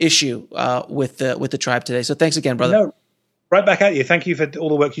issue with the tribe today. So thanks again, brother. No. Right back at you. Thank you for all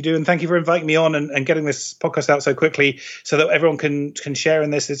the work you do, and thank you for inviting me on and getting this podcast out so quickly so that everyone can share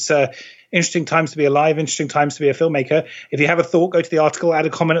in this. It's interesting times to be alive, interesting times to be a filmmaker. If you have a thought, go to the article, add a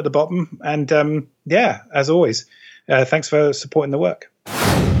comment at the bottom, and as always, thanks for supporting the work.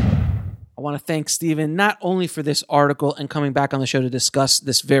 I want to thank Steven not only for this article and coming back on the show to discuss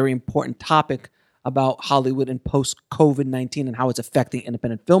this very important topic about Hollywood and post-COVID-19 and how it's affecting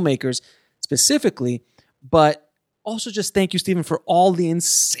independent filmmakers specifically, but also just thank you, Steven, for all the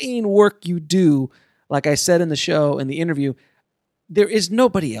insane work you do. Like I said in the show, in the interview, there is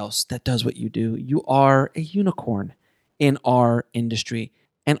nobody else that does what you do. You are a unicorn in our industry.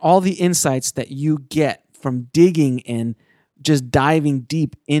 And all the insights that you get from digging and just diving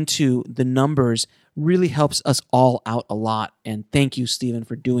deep into the numbers really helps us all out a lot. And thank you, Steven,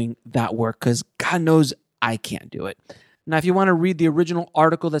 for doing that work, because God knows I can't do it. Now, if you want to read the original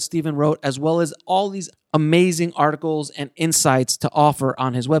article that Steven wrote, as well as all these amazing articles and insights to offer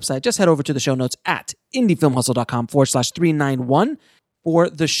on his website, just head over to the show notes at indiefilmhustle.com/391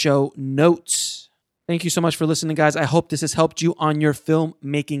 for the show notes. Thank you so much for listening, guys. I hope this has helped you on your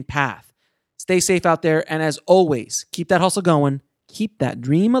filmmaking path. Stay safe out there, and as always, keep that hustle going, keep that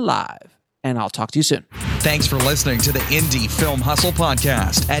dream alive, and I'll talk to you soon. Thanks for listening to the Indie Film Hustle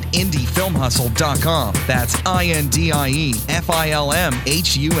podcast at indiefilmhustle.com. That's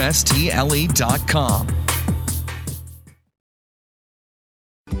INDIEFILMHUSTLE.com.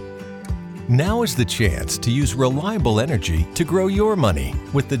 Now is the chance to use reliable energy to grow your money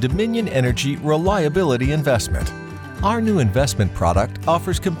with the Dominion Energy Reliability Investment. Our new investment product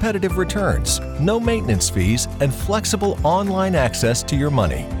offers competitive returns, no maintenance fees, and flexible online access to your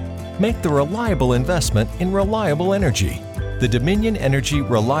money. Make the reliable investment in reliable energy. The Dominion Energy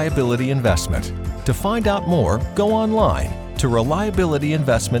Reliability Investment. To find out more, go online to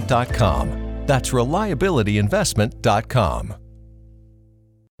reliabilityinvestment.com. That's reliabilityinvestment.com.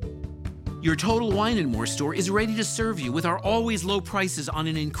 Your Total Wine & More store is ready to serve you with our always low prices on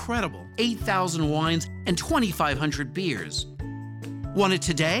an incredible 8,000 wines and 2,500 beers. Want it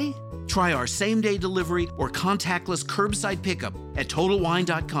today? Try our same-day delivery or contactless curbside pickup at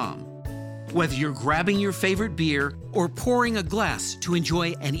TotalWine.com. Whether you're grabbing your favorite beer or pouring a glass to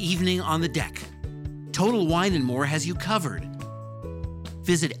enjoy an evening on the deck, Total Wine & More has you covered.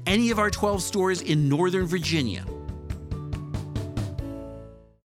 Visit any of our 12 stores in Northern Virginia